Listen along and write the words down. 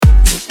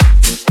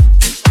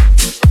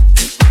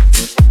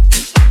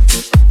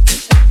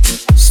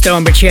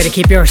StoneBridge here to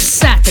keep your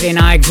Saturday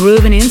night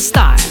grooving in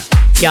style.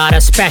 Got a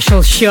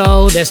special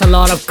show, there's a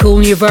lot of cool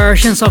new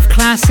versions of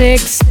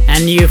classics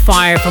and new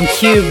fire from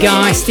Cube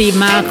Guy, Steve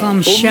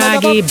Malcolm,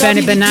 Shaggy,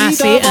 Benny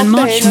Benassi and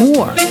much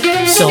more.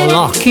 So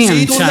lock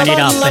in, turn it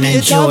up and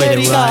enjoy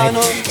the ride.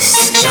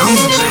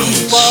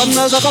 StoneBridge.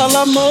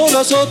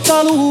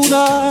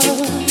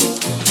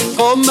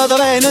 Come da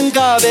venen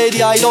cave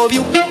di I love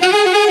you.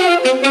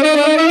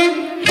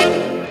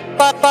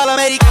 Papà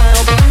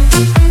l'americano.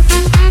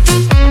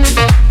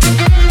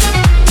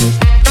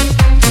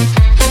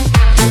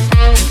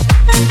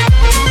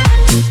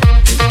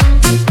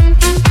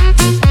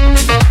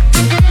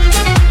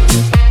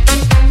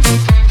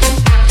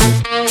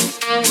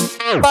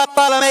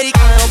 Papà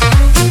l'americano.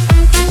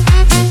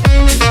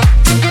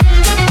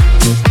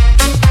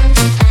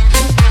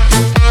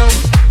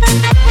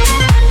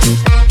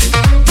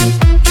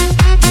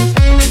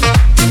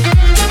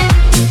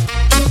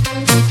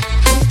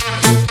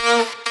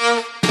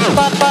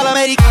 Papà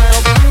l'americano.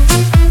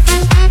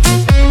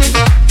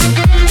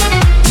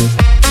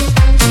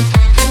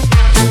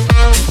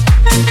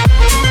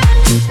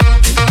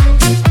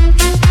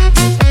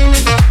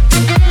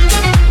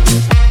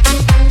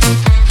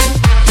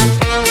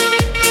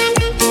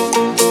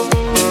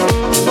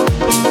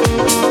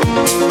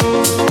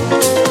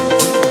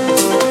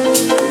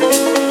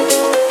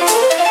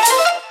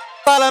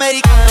 Papà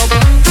l'americano.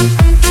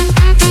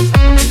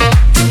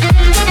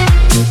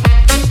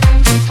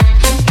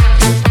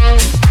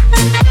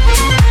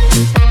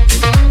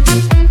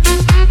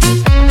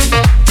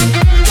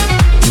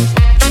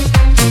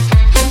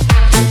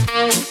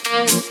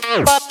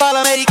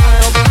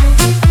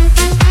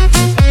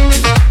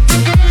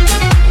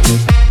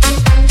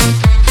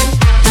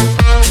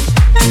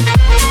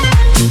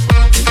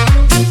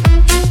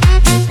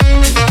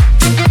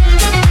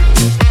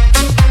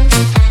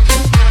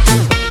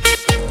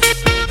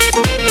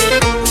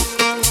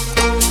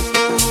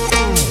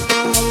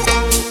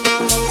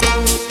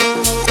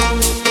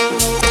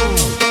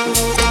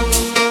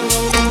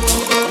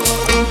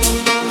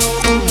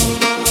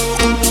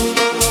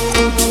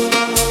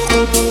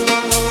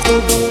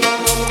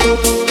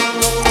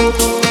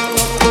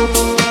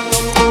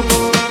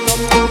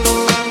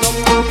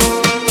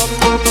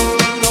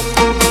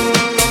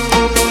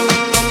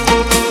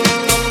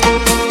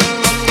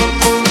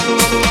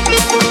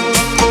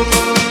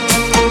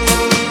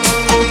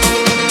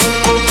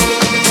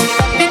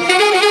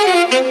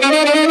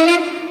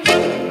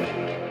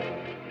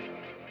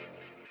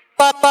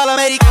 Papà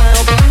l'americano.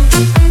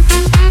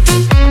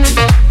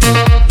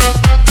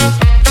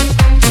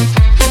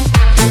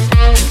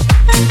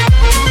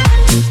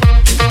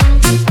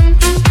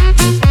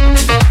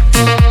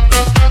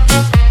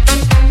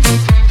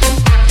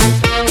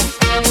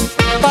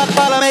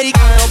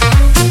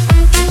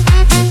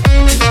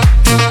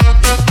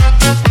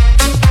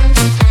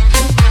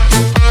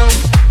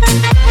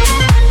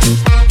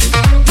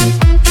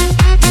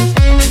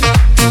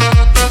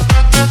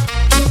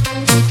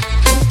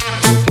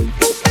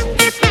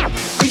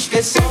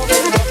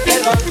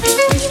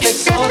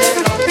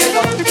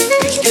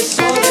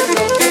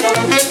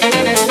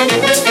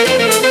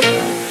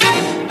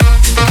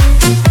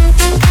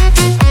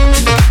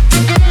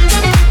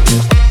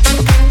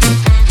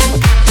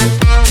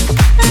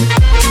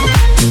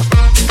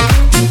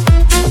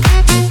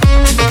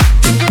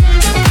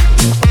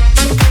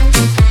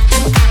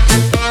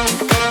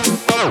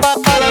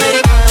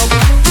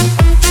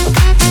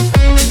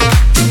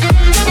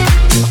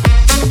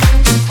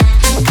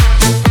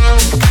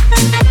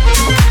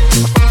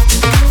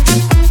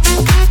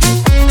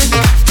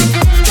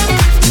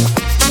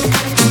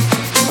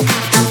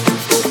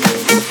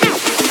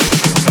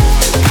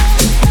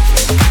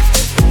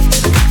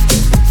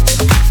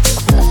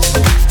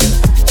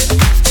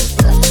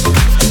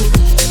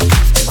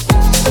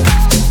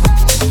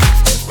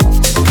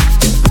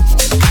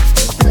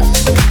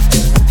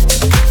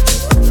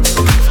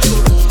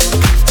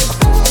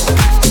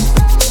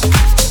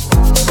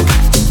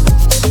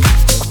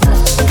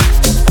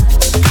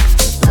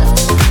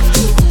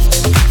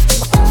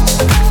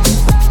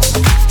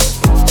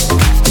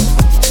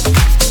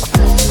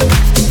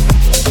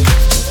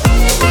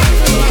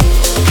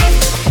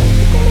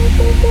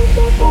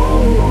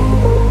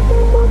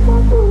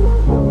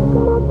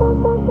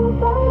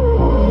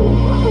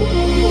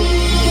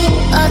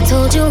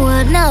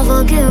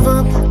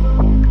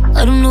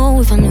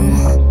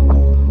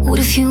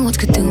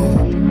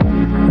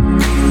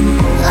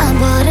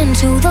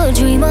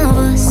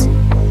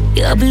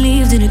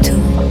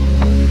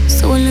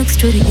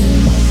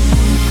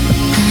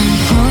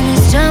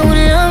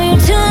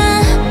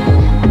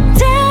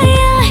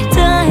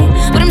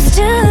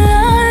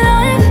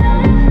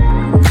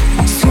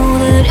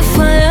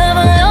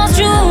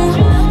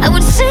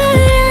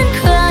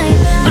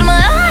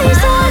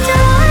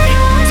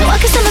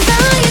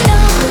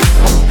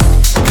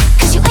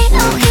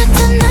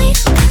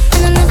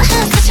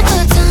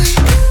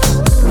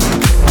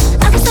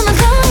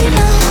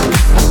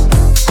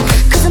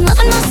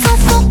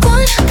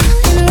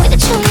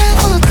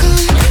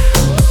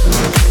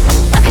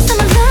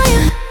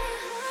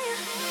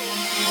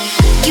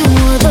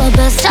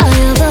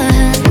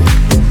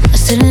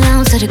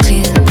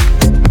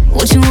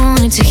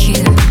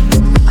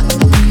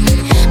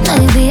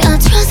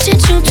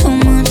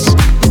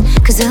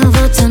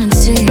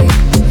 tendency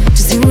to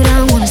see what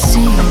I wanna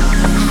see.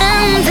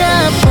 And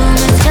I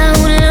promise I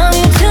would love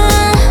you too.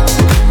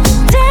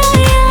 Day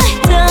I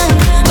die,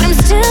 but I'm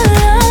still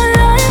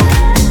alive.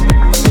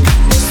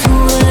 So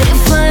what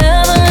if I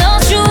ever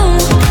lost you?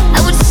 I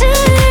would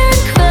sit and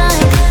cry,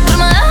 but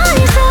my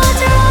eyes are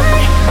dry,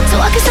 so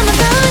I can stand my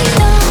ground, you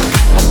know.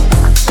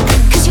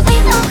 'Cause you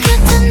ain't out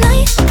here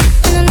tonight,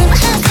 and I never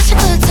had such a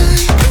good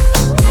time.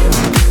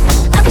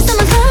 I can stand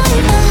my ground,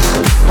 you know.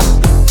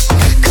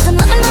 'Cause I'm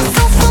loving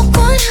myself so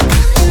good.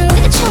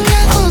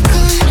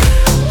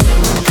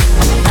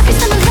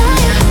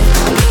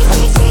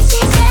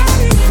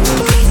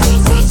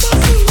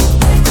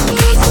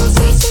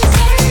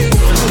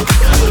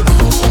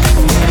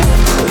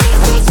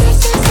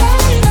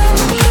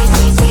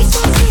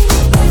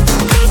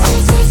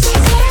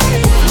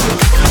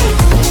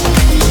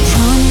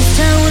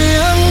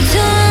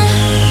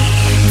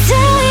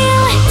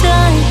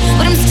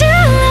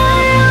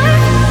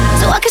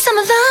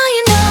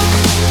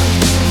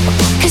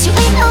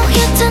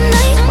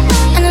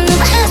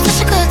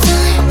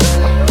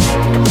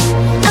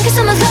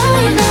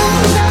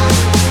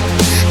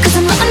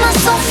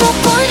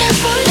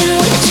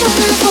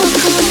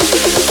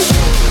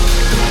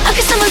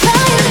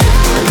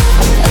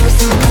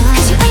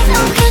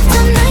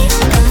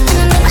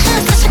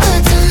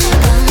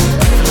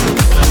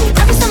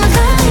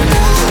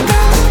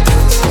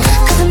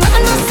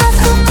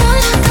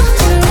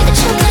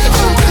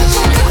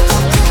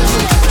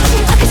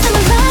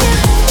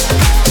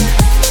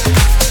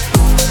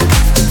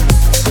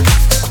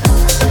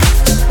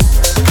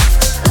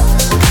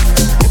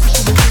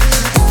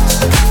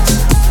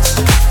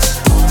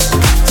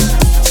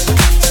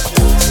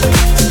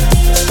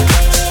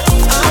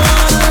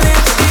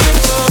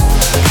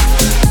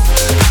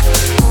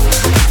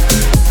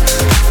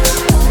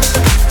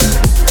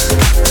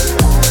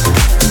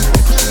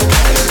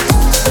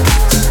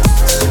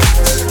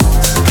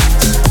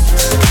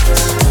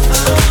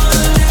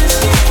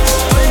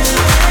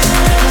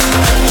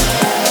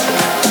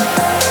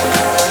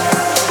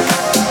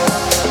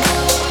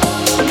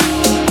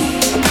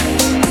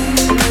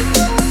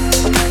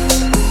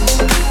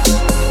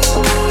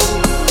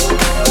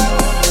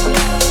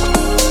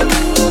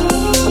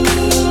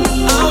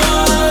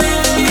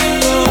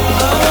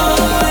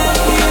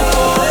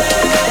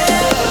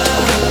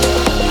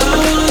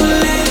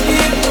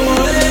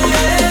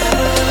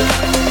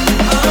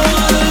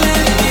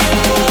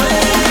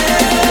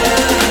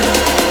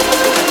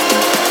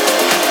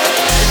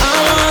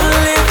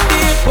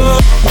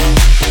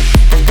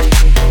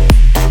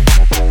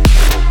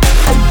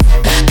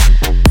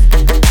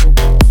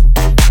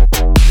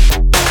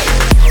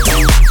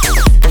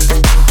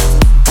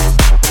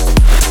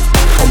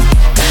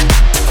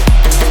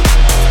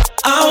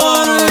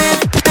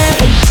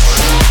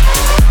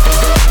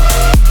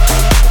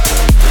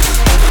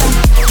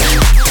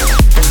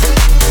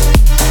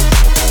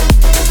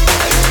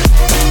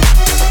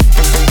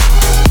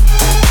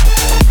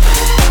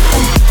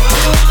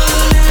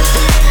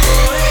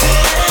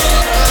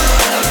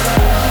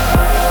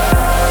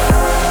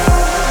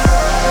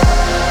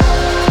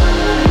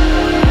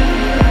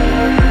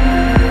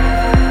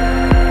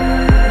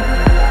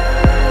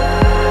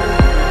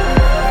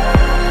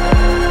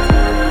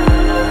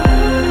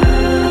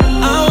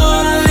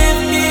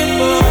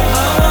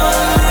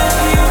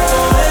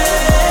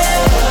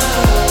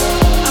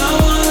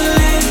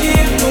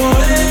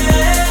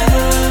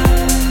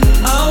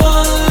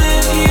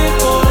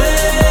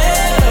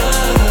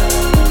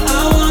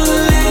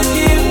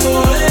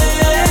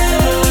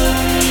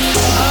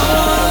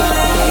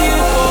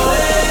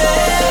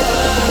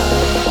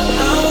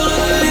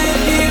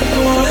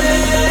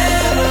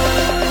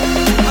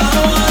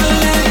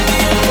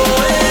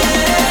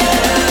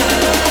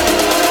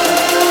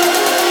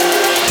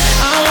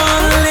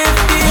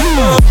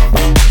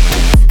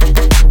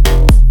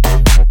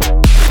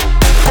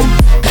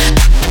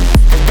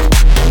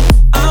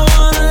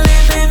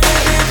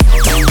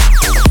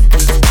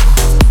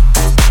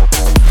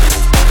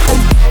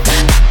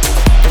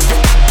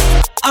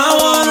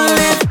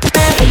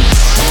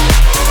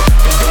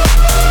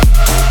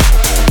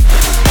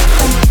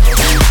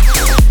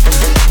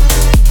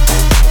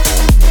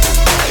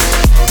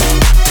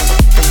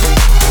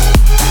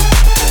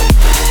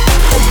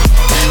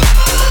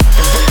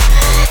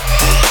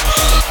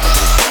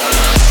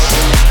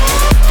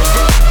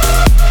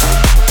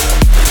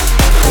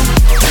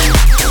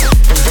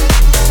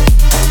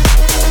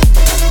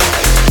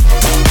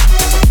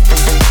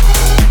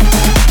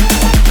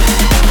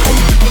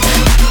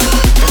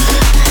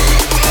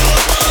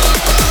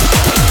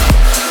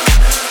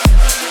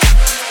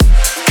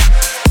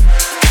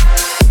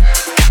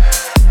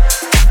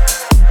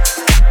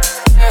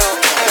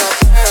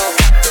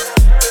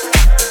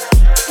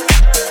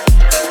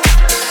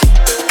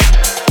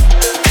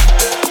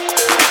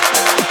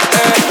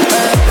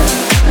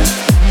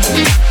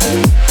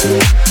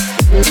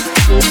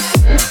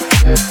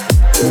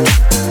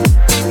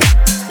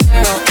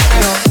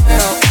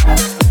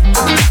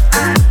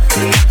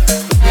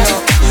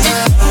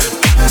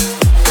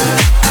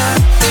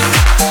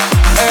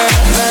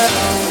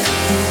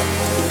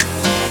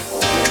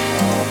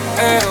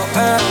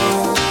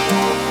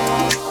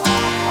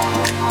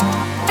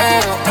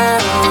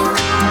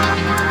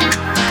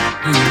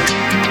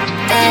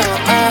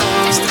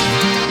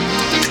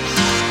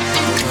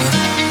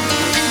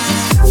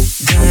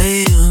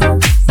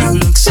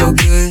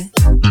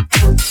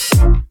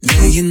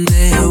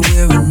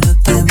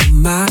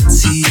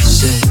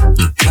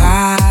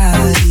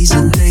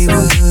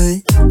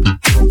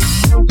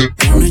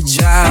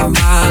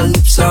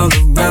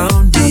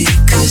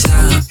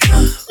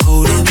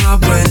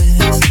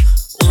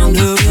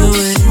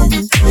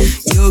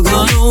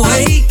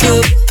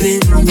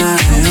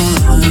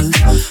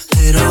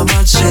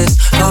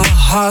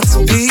 heart's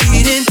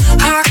beating.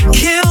 I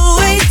can't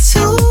wait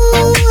to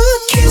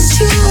kiss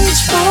you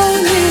each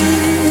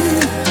morning.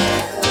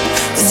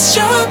 The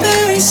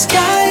strawberry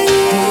skies,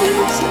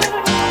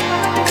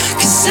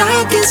 'cause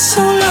I get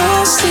so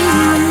lost in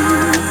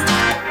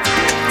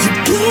your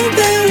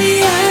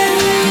blueberry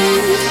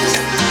eyes.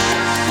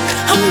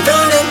 I'm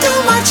running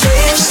through my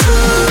dreams too.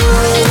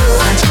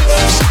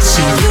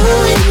 See you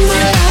in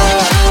my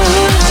eyes,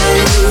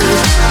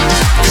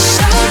 'cause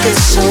I get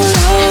so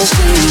lost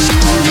in you.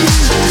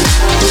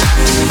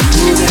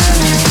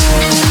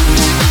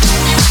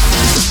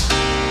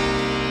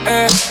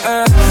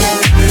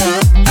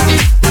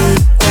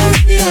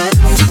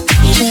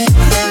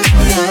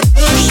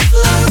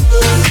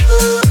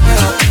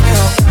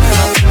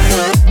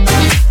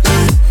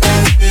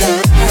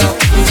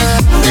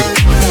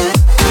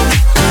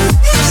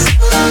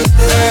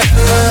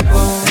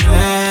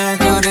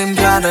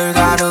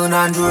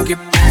 난 줄기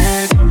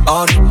백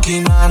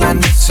어렵기만 한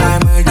내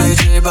삶을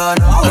뒤집어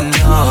놓은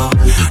너.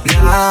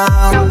 나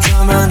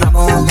어쩌면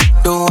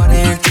아무것도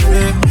아닐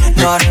듯.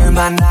 너를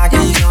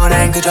만나기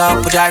전엔 그저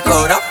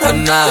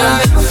보잘것없던 나.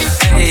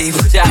 에이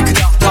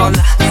보잘것없던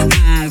나.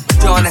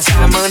 그저 내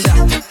삶은 다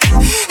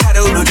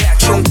하루를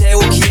대충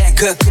때우기에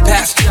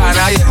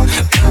급급했었잖아.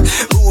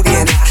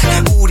 우리의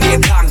날 우리의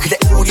밤 그대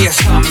우리의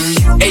삶.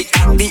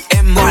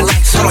 A-I-B-M-Y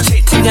like 서로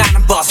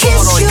채팅하는 법.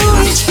 Kiss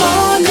you each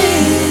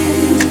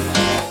morning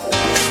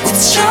with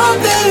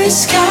strawberry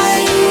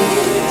skies,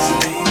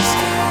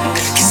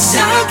 'cause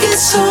I get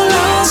so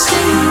lost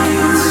in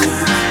your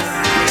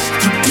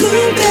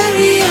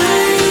blueberry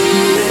eyes.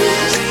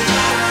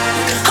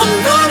 I'm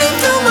running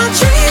through my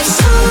dreams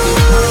too.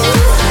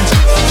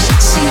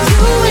 See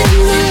you in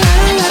the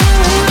light,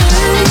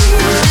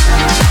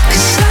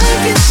 'cause I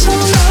get so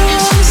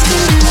lost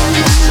in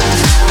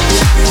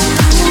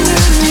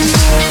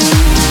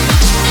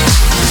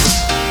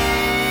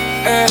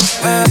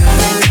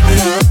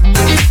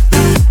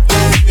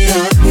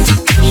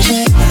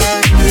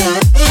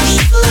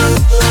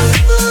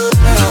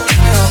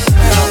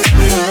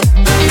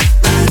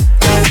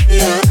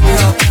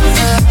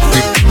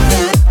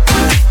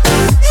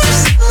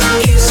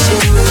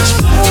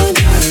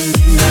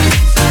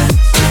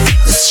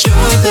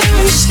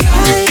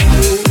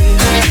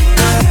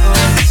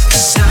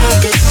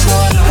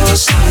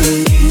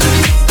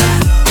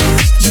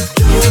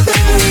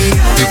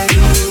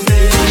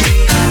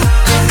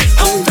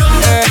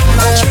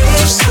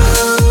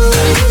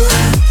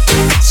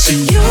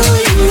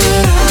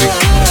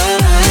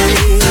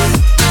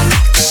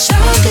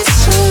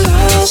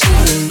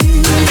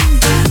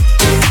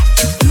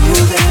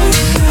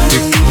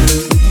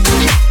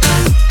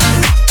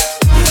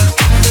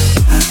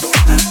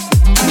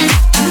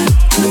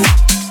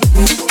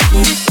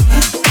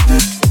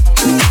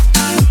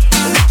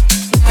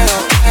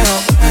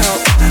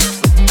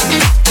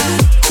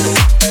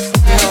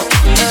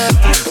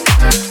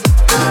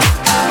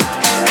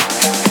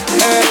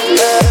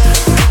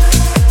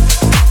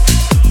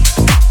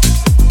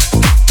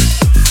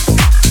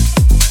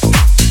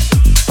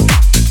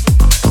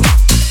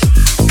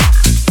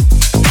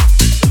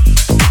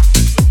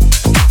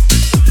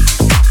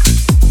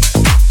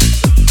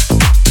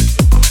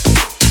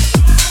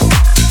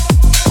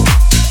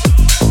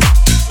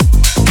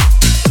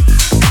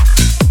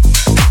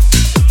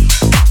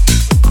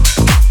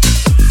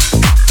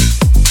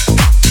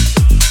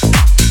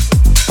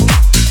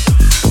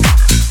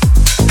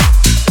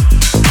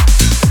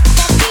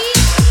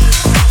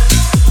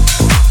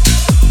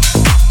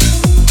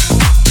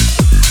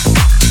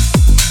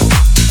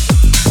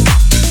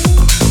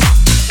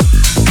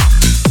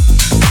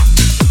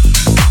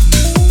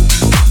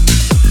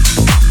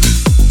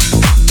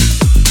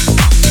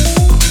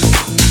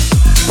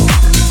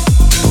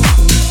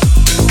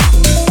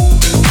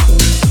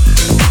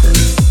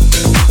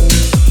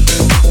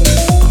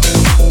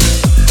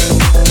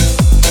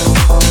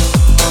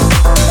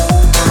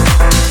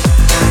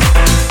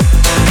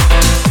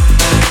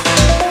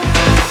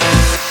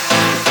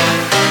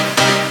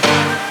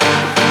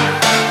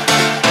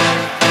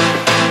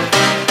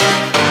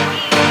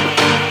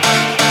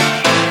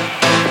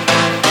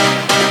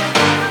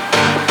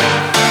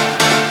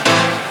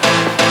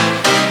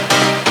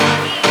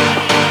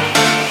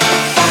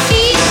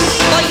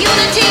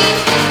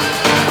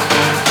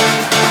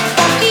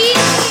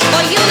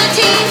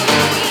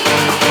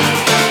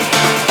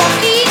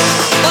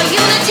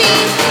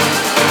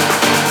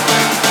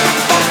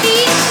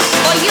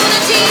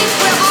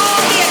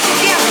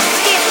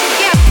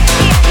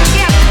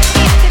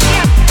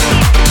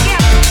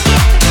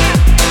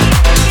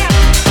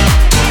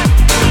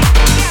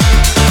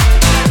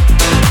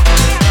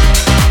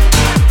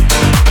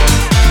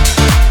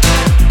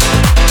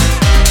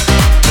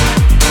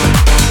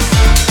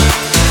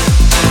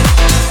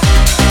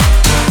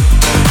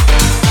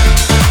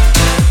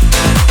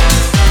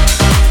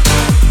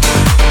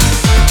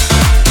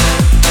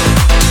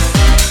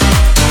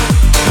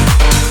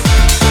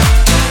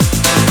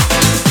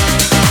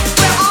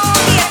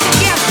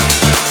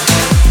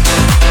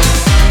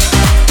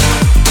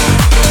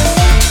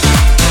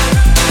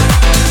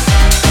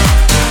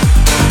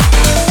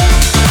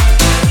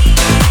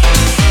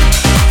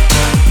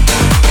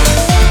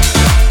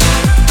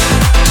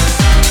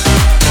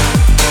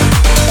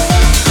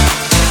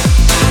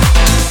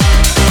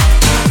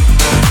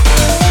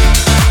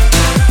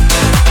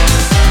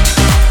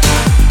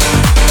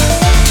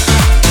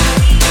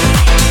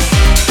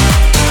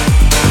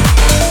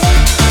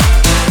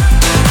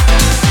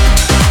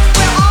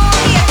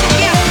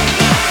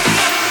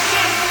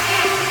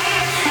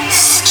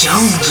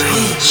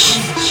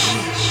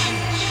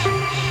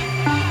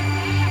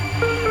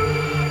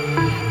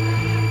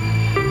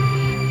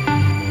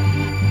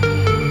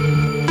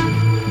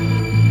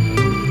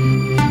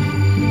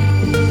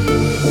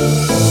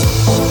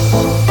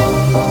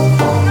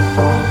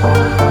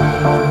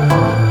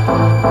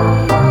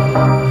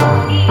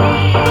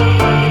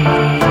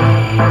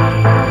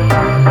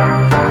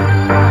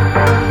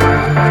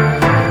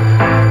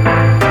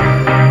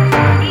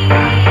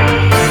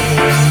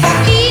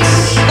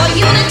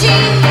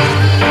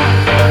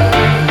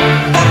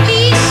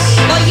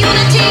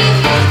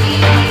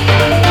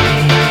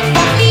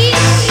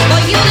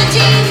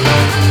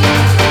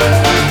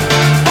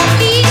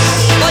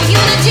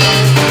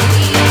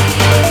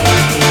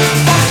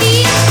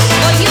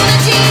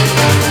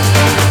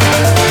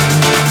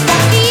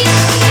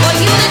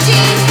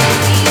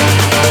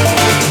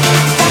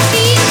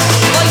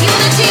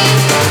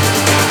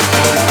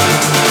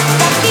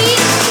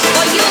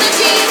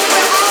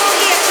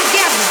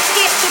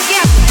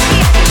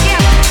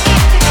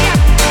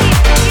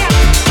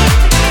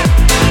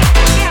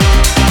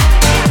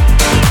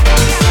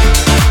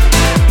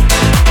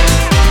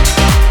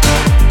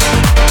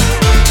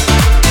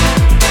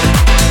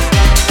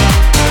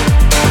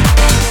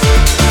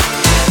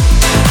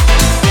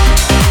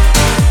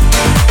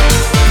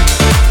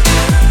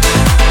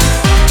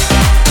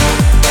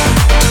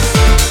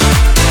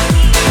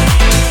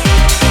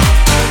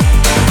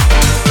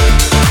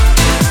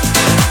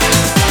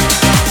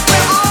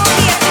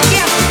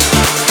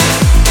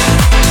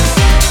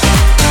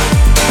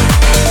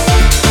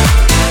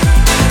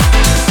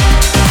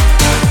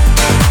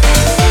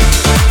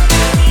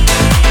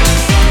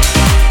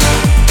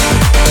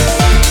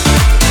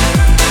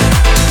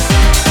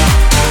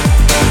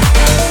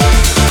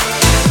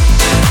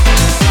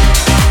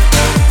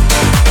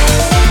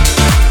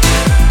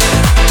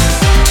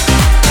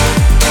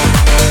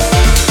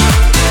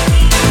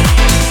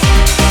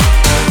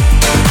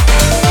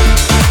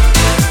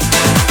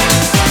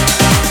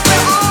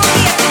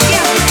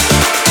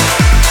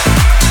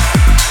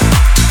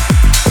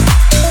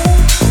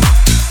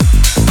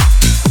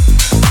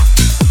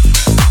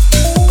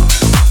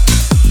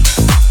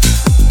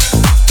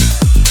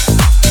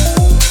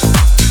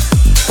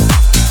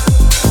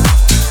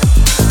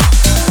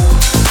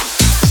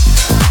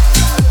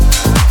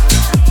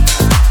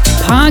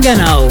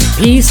Pagano,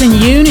 Peace and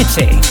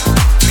Unity.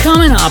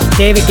 Coming up,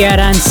 David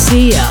Guetta and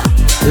Sia,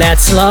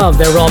 Let's Love,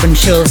 the Robin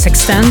Schulz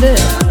Extended.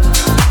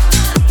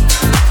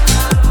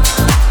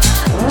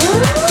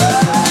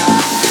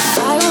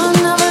 I will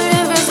never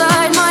live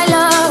beside my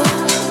love.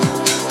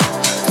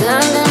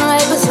 Standing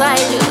right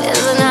beside you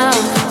is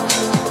enough.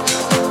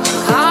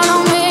 Call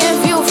on me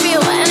if you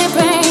feel any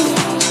pain.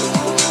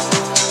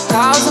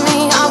 Call to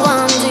me, I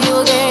want to you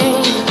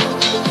again.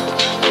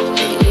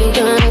 You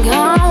can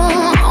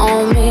count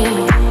on me,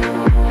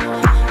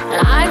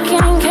 and I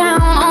can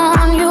count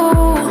on you.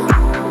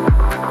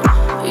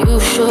 You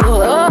show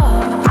up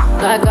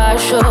like I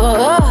show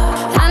up,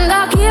 and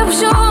I'll keep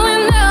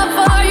showing up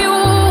for you.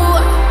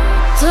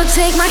 So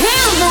take my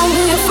hand, don't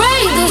be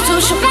afraid. This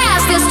too shall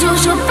pass, this too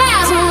shall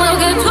pass, and we'll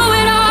get through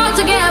it all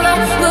together.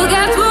 We'll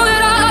get through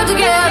it all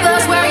together.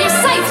 Swear you're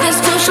safe. This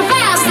too shall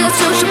pass, this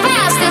too shall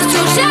pass, this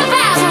too shall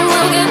pass, and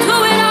we'll get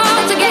through it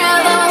all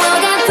together.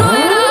 We'll get through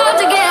it all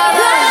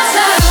together. That's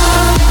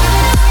love.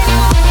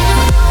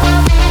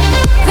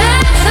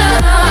 That's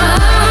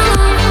love.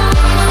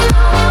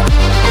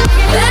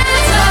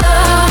 That's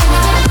love.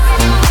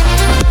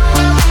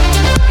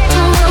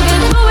 We'll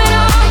get through it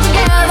all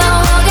together.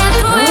 We'll get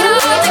through it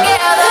all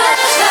together.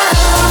 That's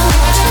love.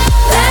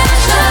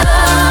 That's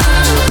love.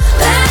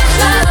 That's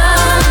love.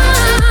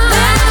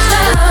 That's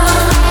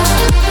love.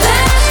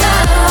 That's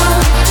love.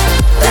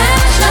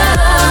 That's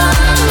love.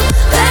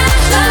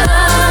 That's love.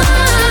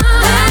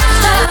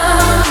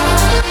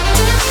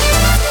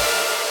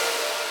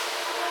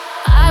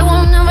 I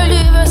will never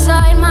leave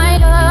beside my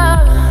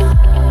love.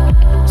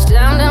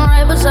 Standing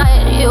right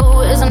beside you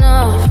is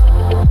enough.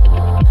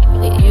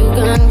 You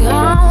can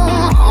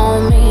count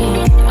on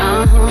me,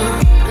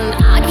 and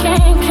I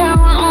can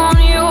count on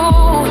you.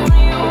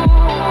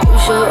 You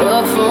show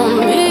up for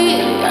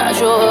me, I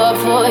show up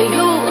for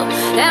you,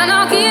 and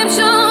I'll keep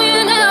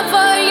showing up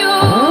for you.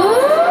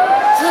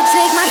 So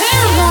take my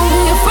hand, don't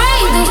be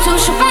afraid. This too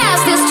shall pass,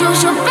 this too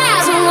shall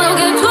pass, and we'll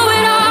get through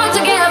it all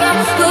together.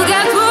 We'll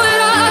get through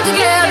it all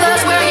together.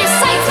 Swear you're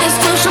safe. This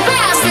too shall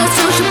pass, this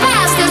too shall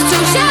pass, this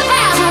too shall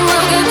pass, and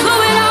we'll get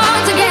through it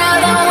all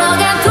together. We'll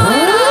get through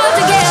it all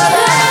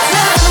together.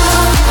 That's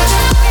love.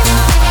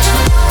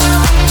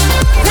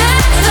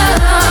 That's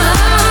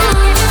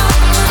love.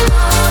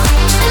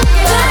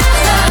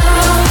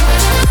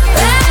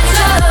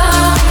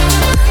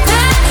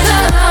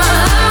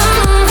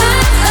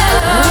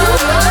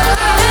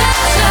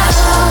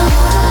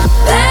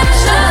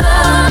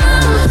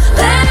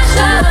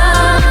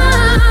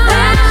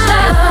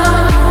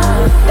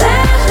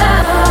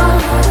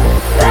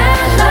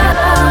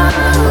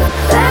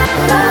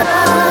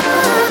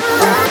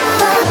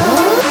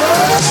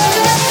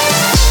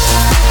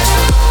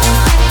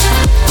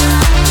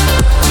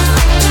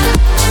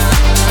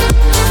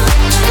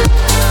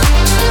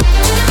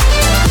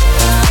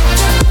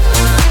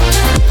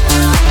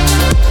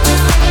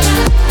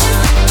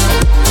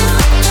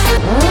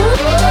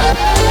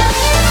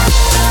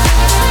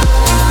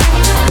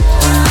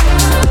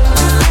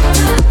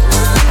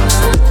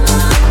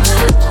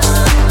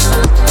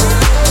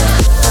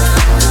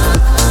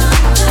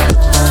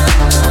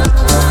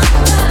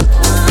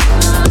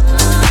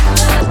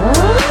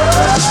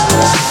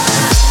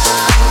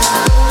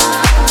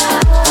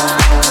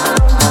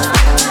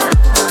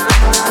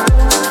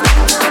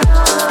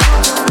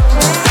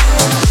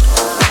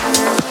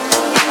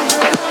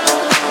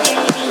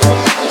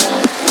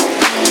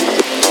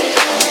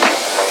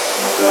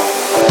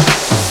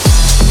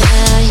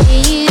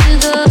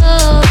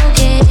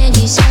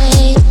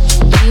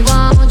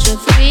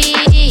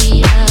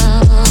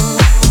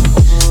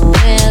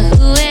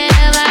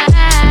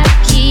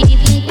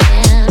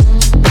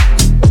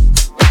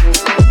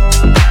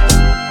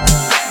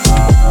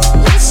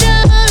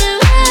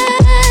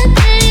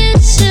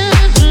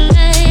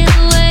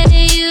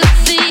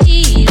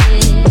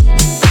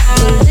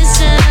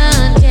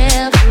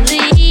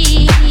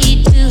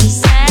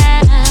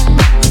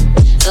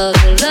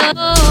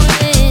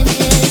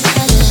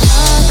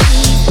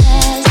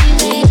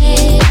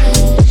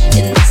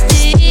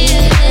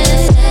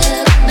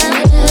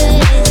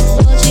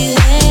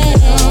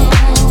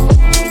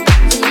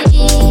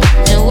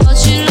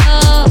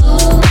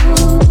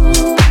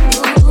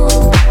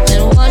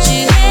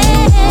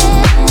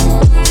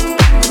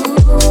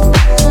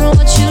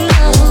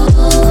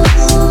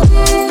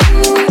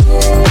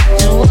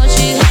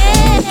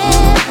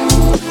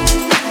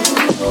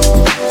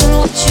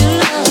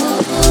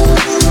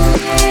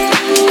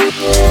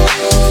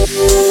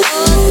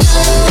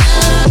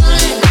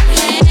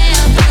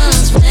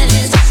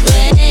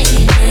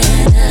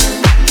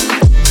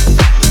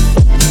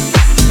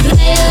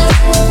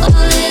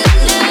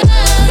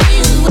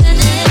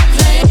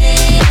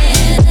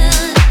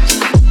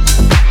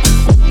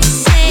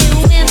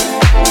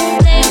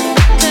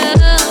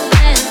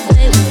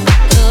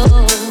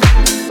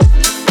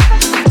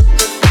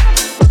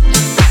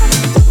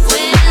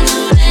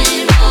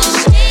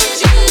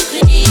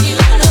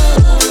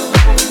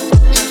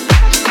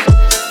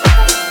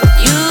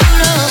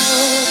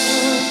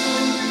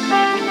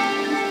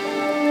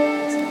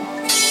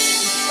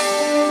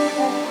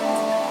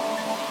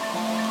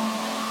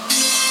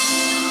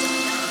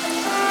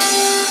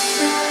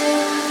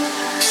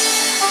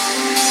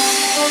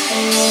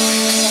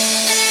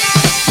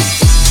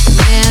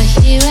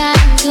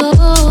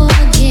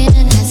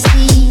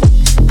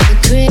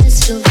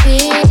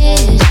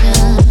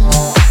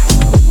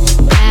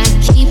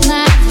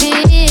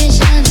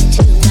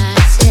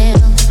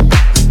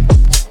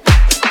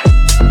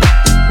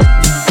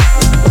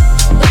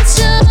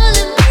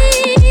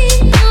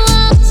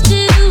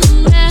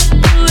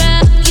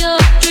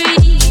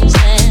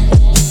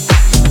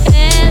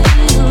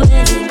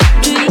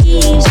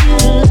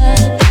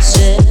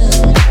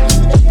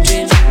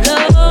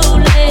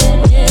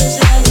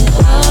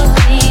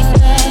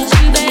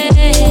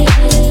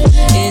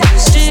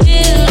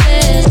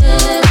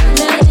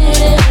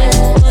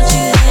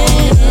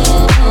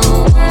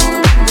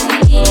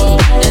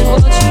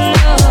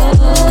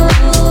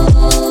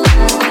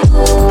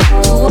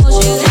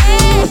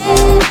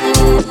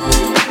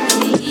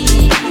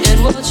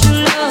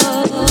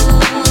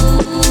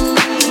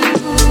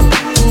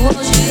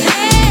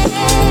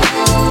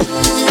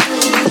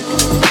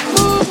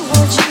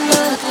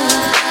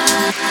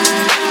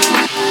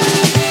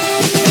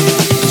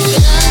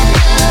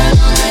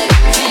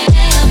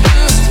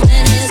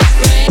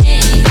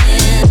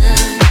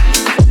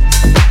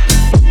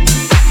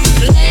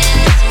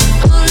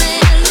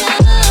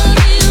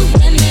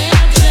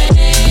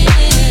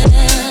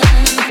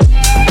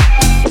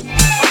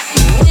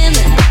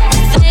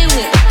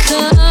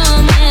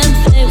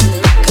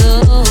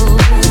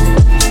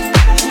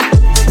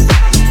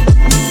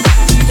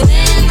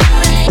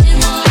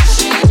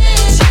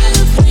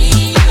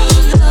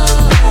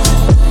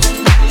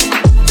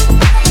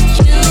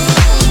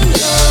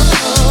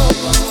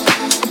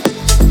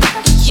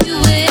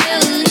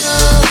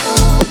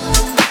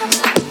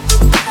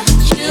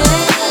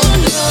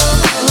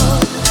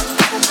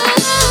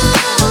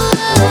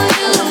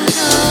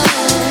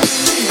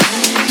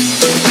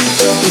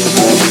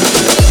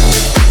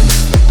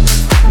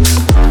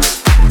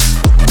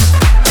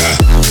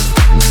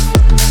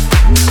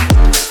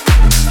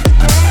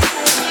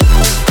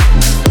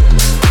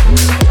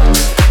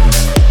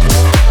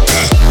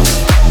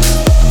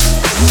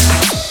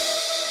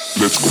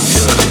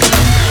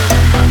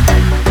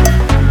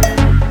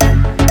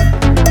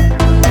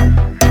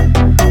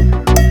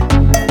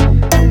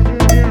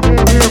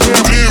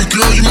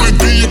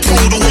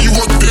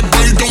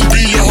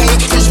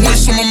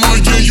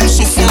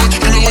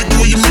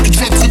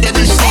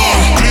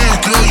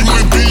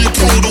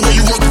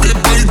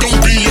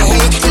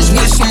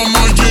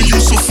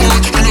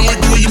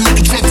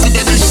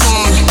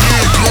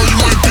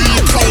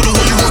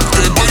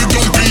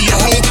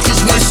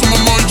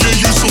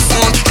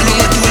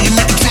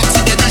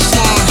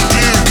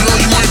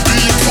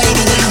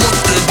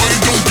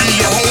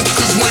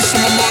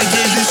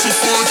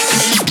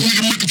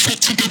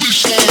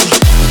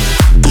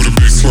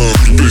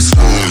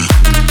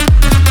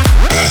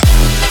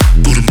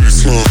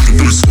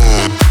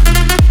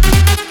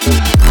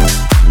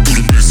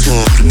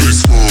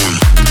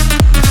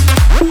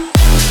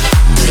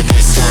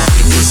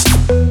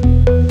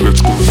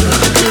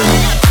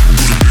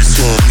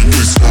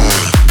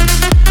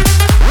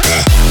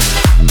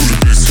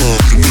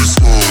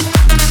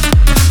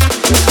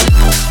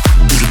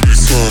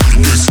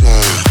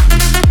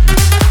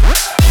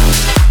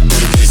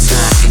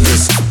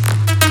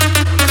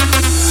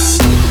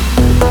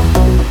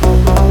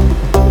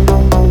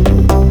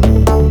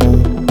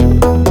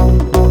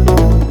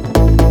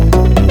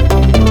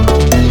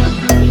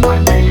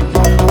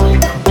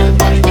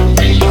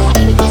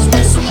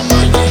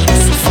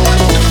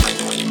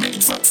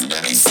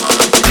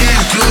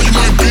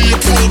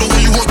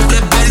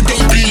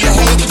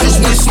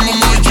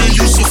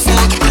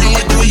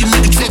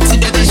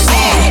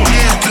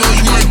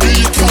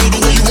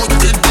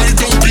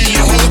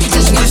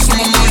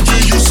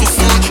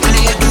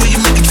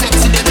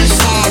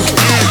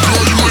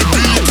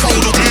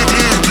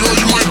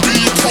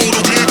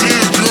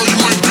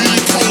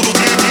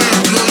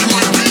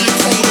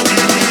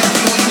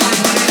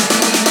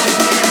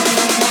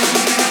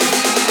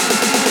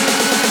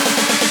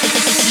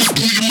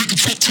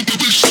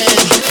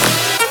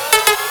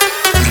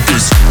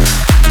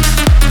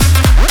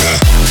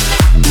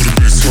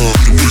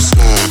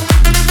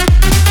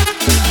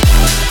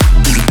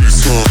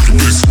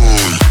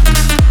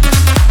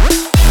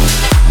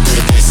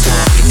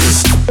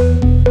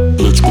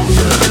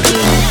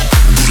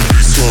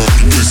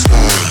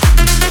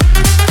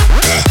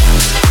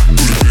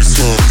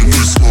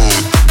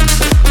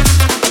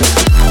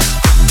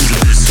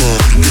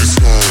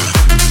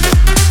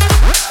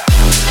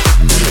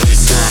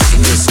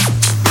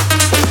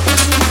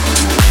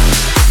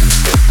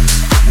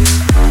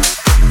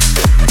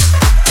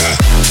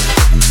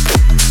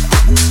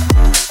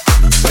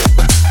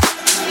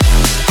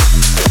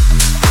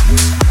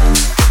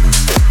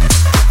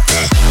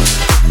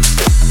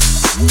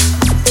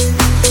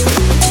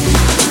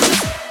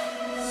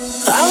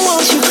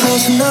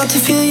 to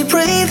feel you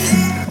breathe.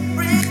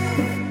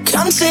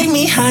 Come take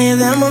me higher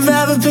than I've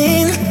ever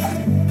been.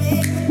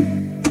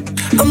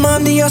 I'm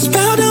under your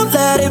spell, don't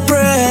let it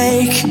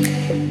break.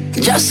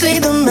 Just say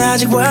the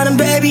magic word and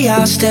baby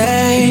I'll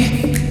stay.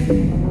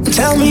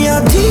 Tell me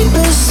your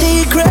deepest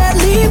secret,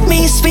 leave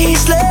me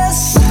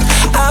speechless.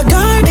 I'll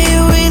guard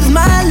it with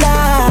my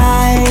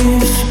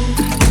life.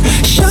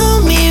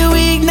 Show me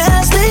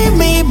weakness, leave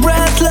me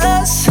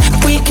breathless.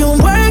 We can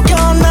work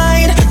all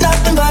night,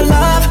 nothing but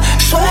love,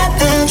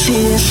 sweat and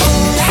tears.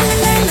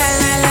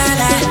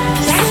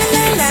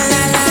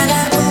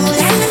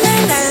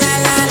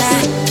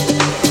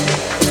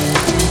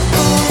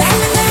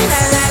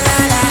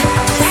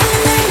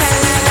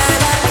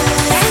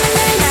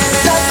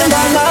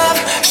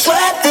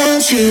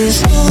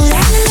 Cheers.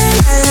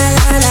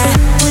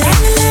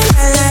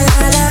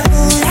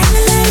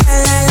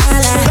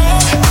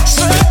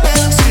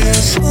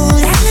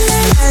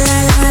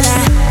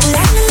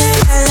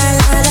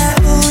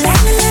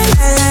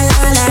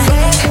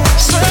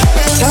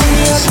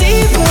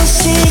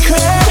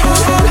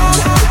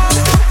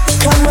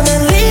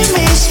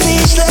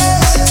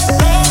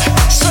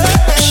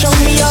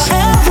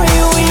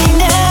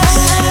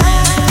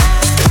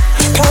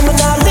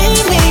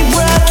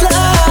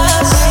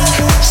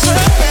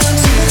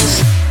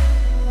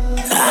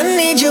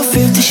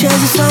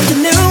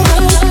 Something new.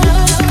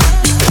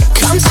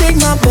 Come take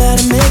my bed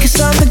and make it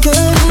something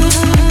good.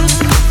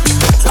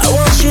 I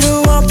want you to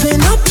open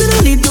up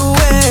and lead the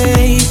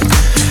way.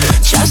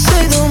 Just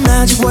say the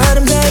magic word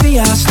and baby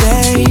I'll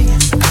stay.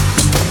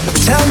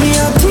 Tell me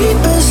your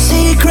deepest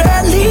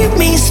secret, leave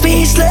me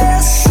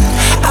speechless.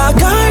 I'll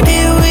guard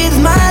it with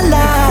my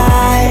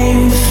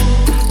life.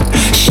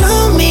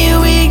 Show me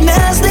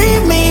weakness,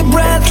 leave me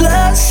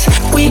breathless.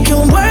 We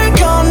can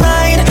work all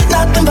night,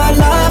 nothing but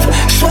love,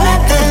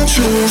 sweat and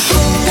tears.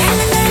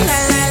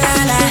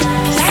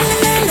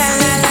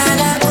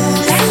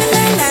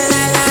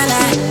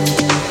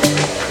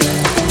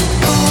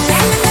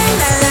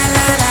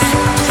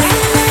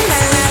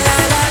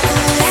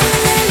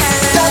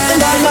 Nothing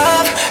but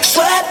love,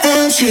 sweat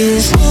and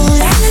tears.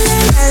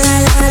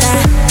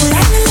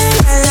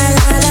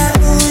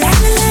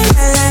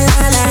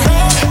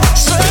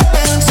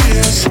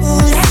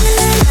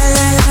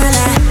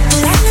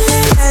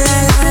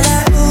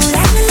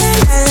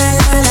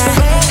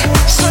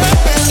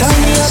 Come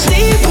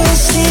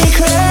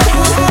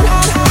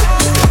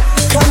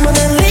on.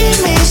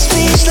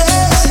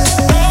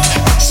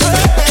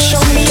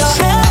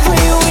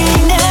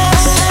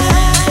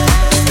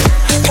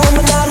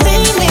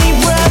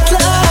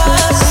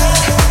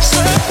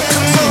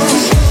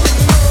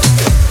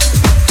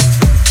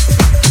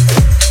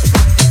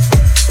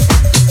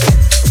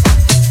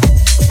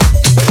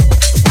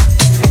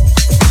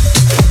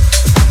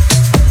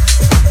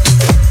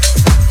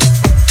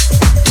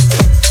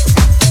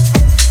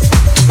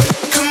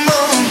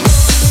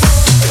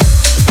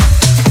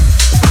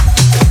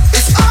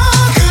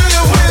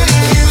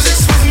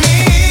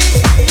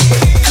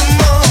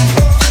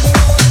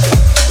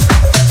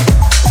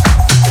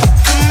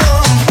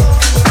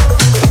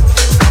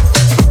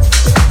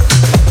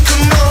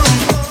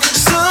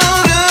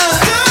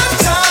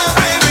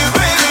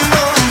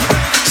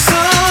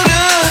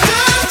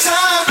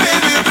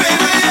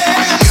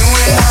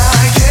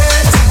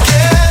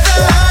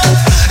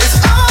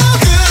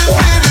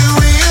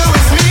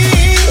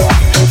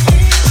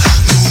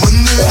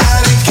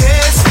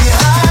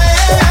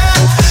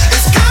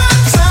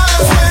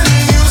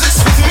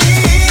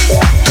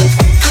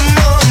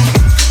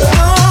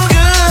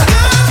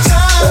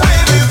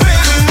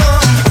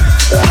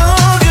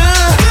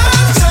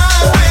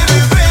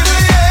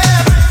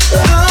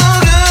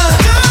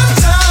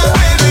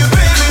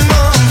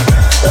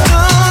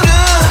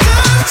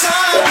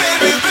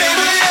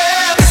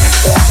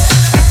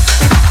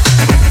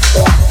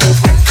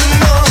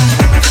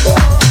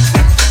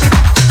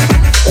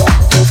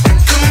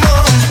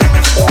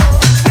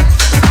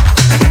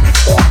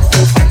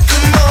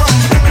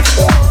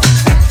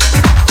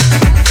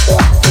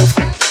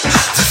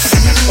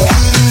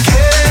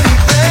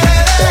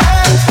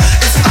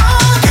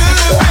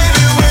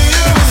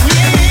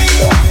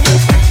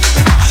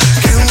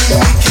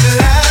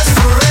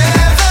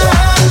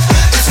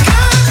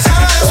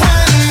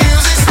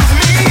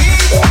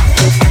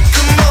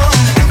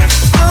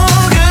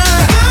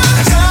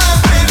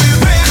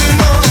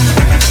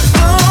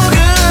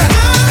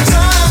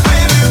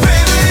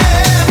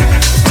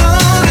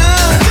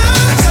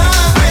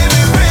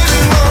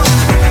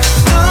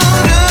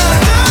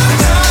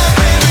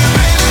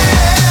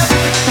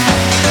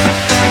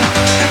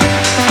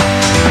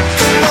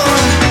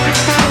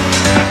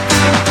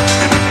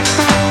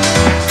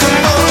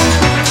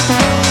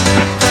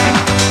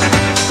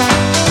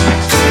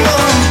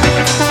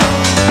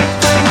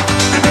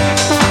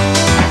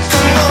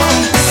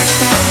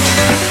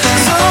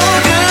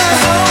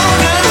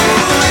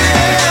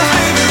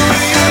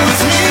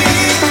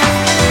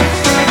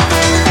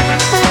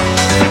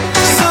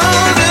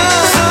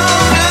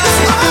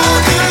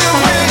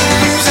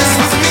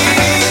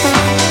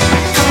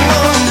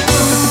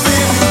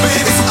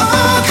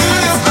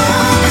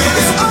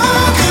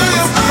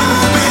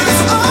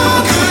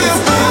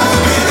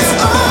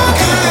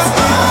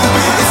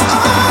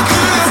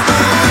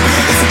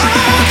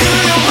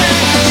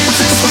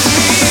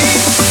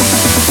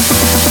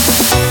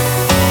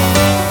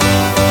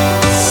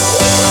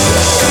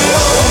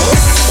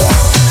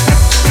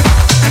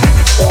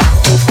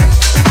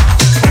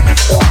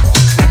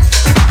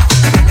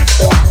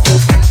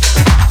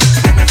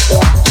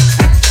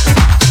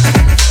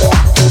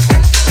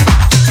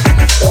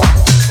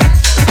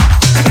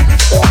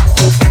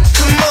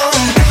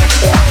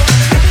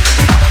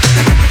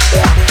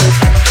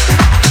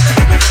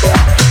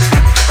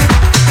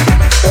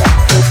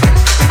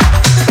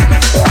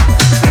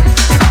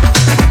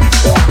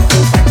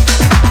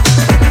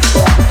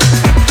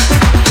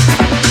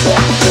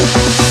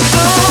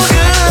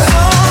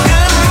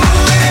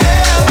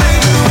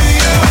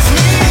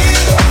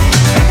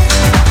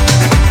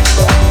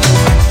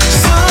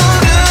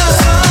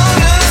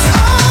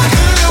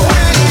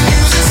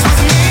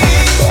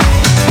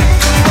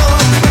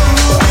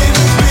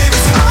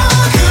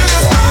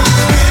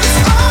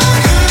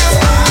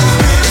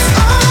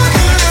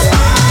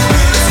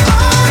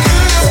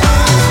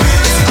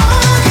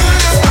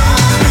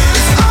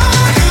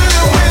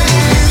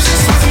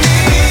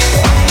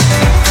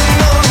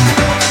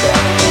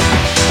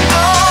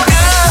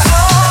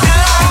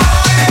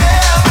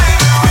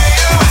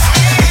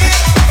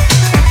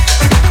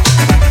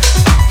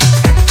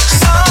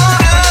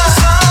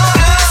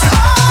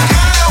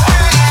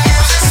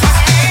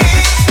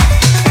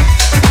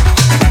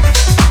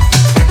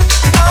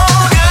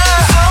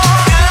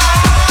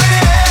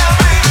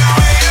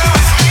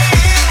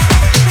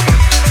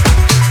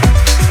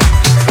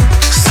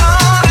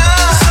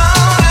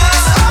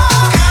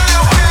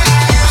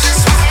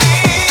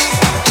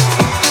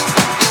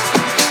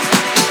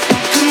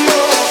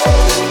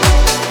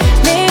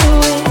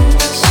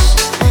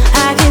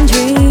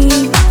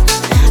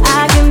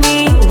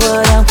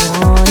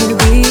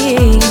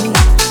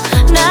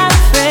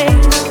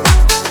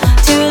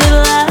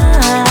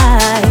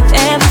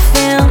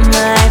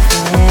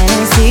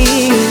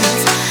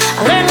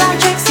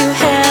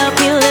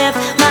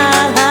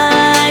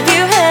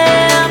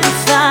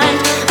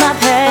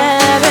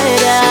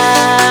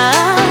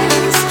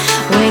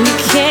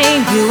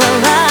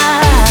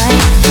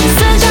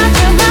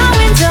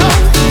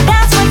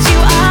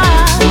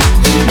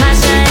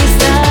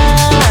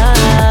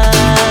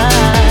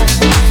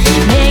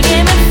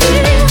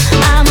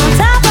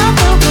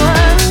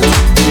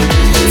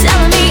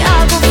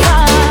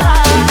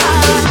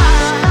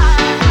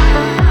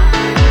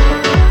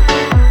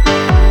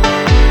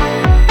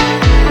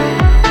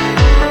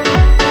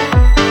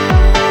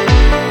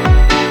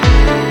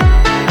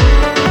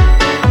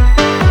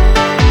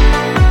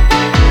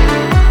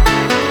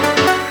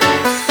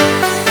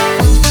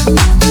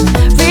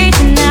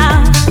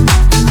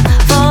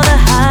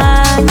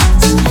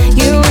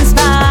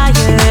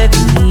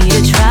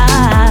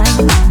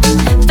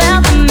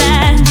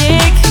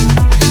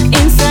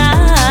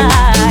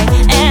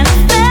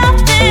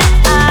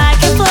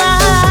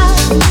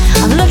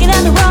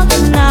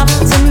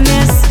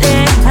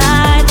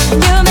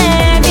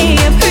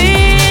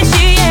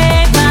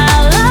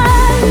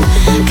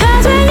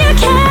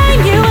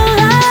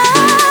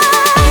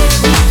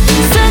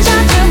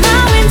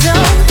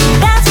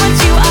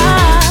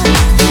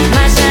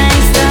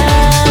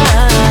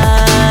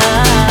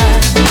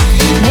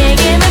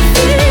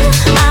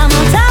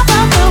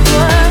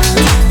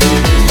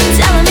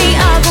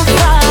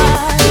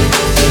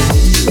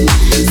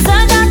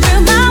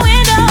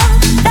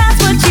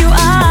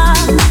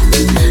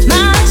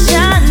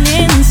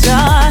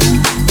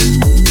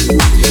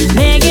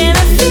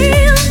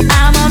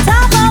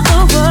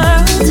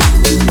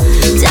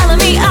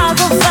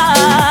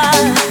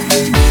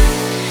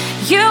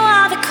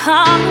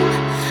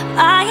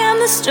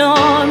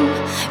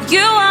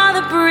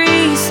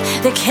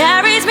 that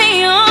carries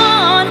me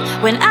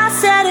on when I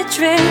set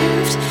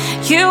adrift.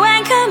 You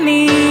anchor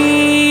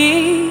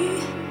me,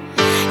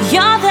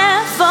 you're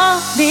there for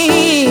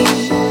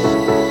me.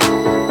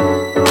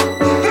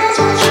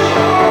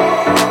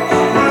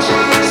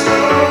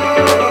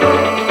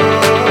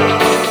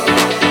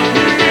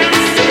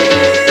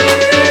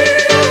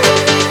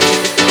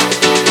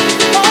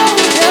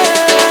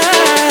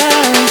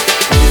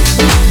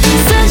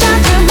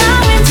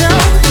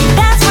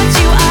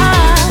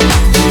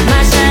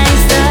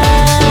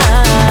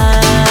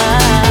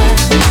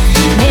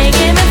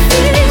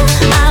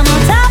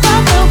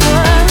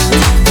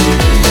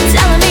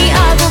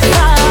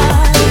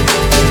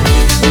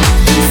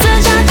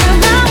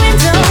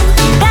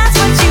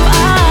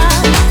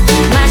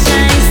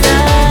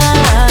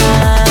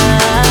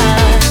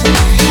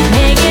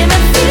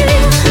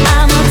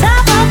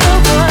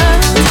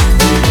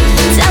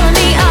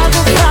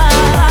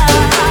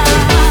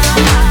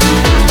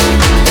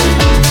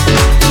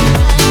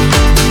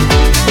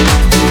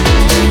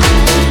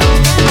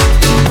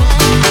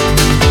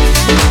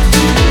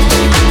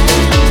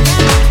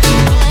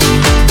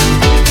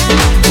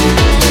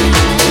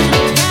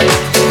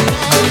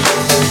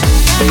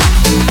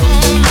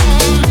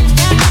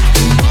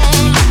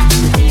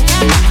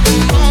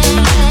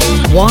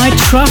 White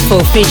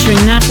Truffle featuring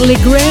Natalie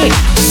Gray,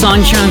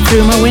 Sunshine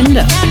Through My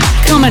Window.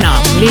 Coming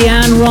up,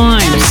 Leanne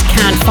Rimes,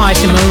 Can't Fight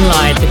the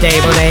Moonlight, the Day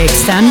for Day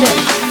Extended.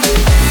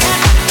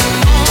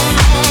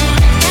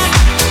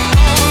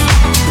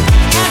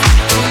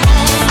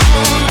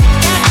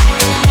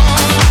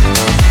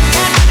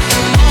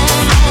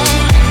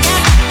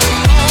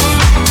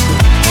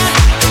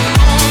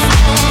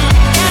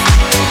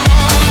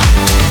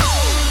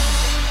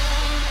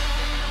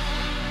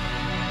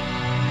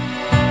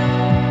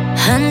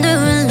 Under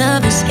a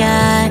loving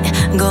sky,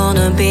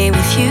 gonna be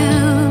with you,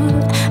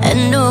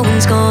 and no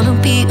one's gonna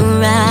be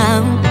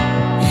around.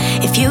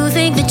 If you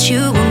think that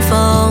you won't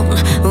fall,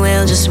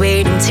 well, just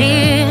wait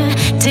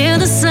till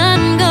the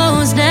sun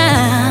goes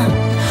down.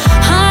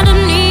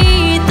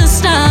 Underneath the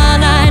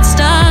starlight,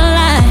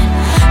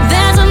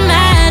 there's a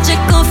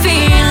magical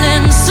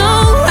feeling so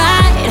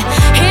right.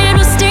 It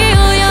will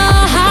steal your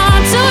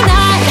heart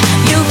tonight.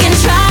 You can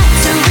try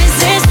to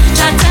resist,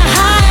 try to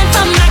hide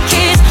from my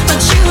kiss, but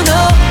you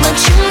know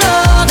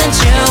that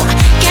you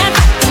can't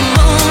fight the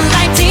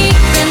moonlight. Deep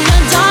in the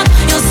dark,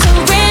 you'll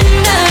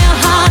surrender your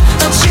heart.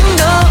 Don't you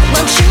know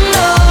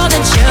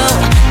that you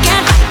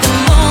can't fight the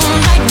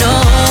moonlight? No,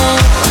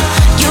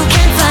 you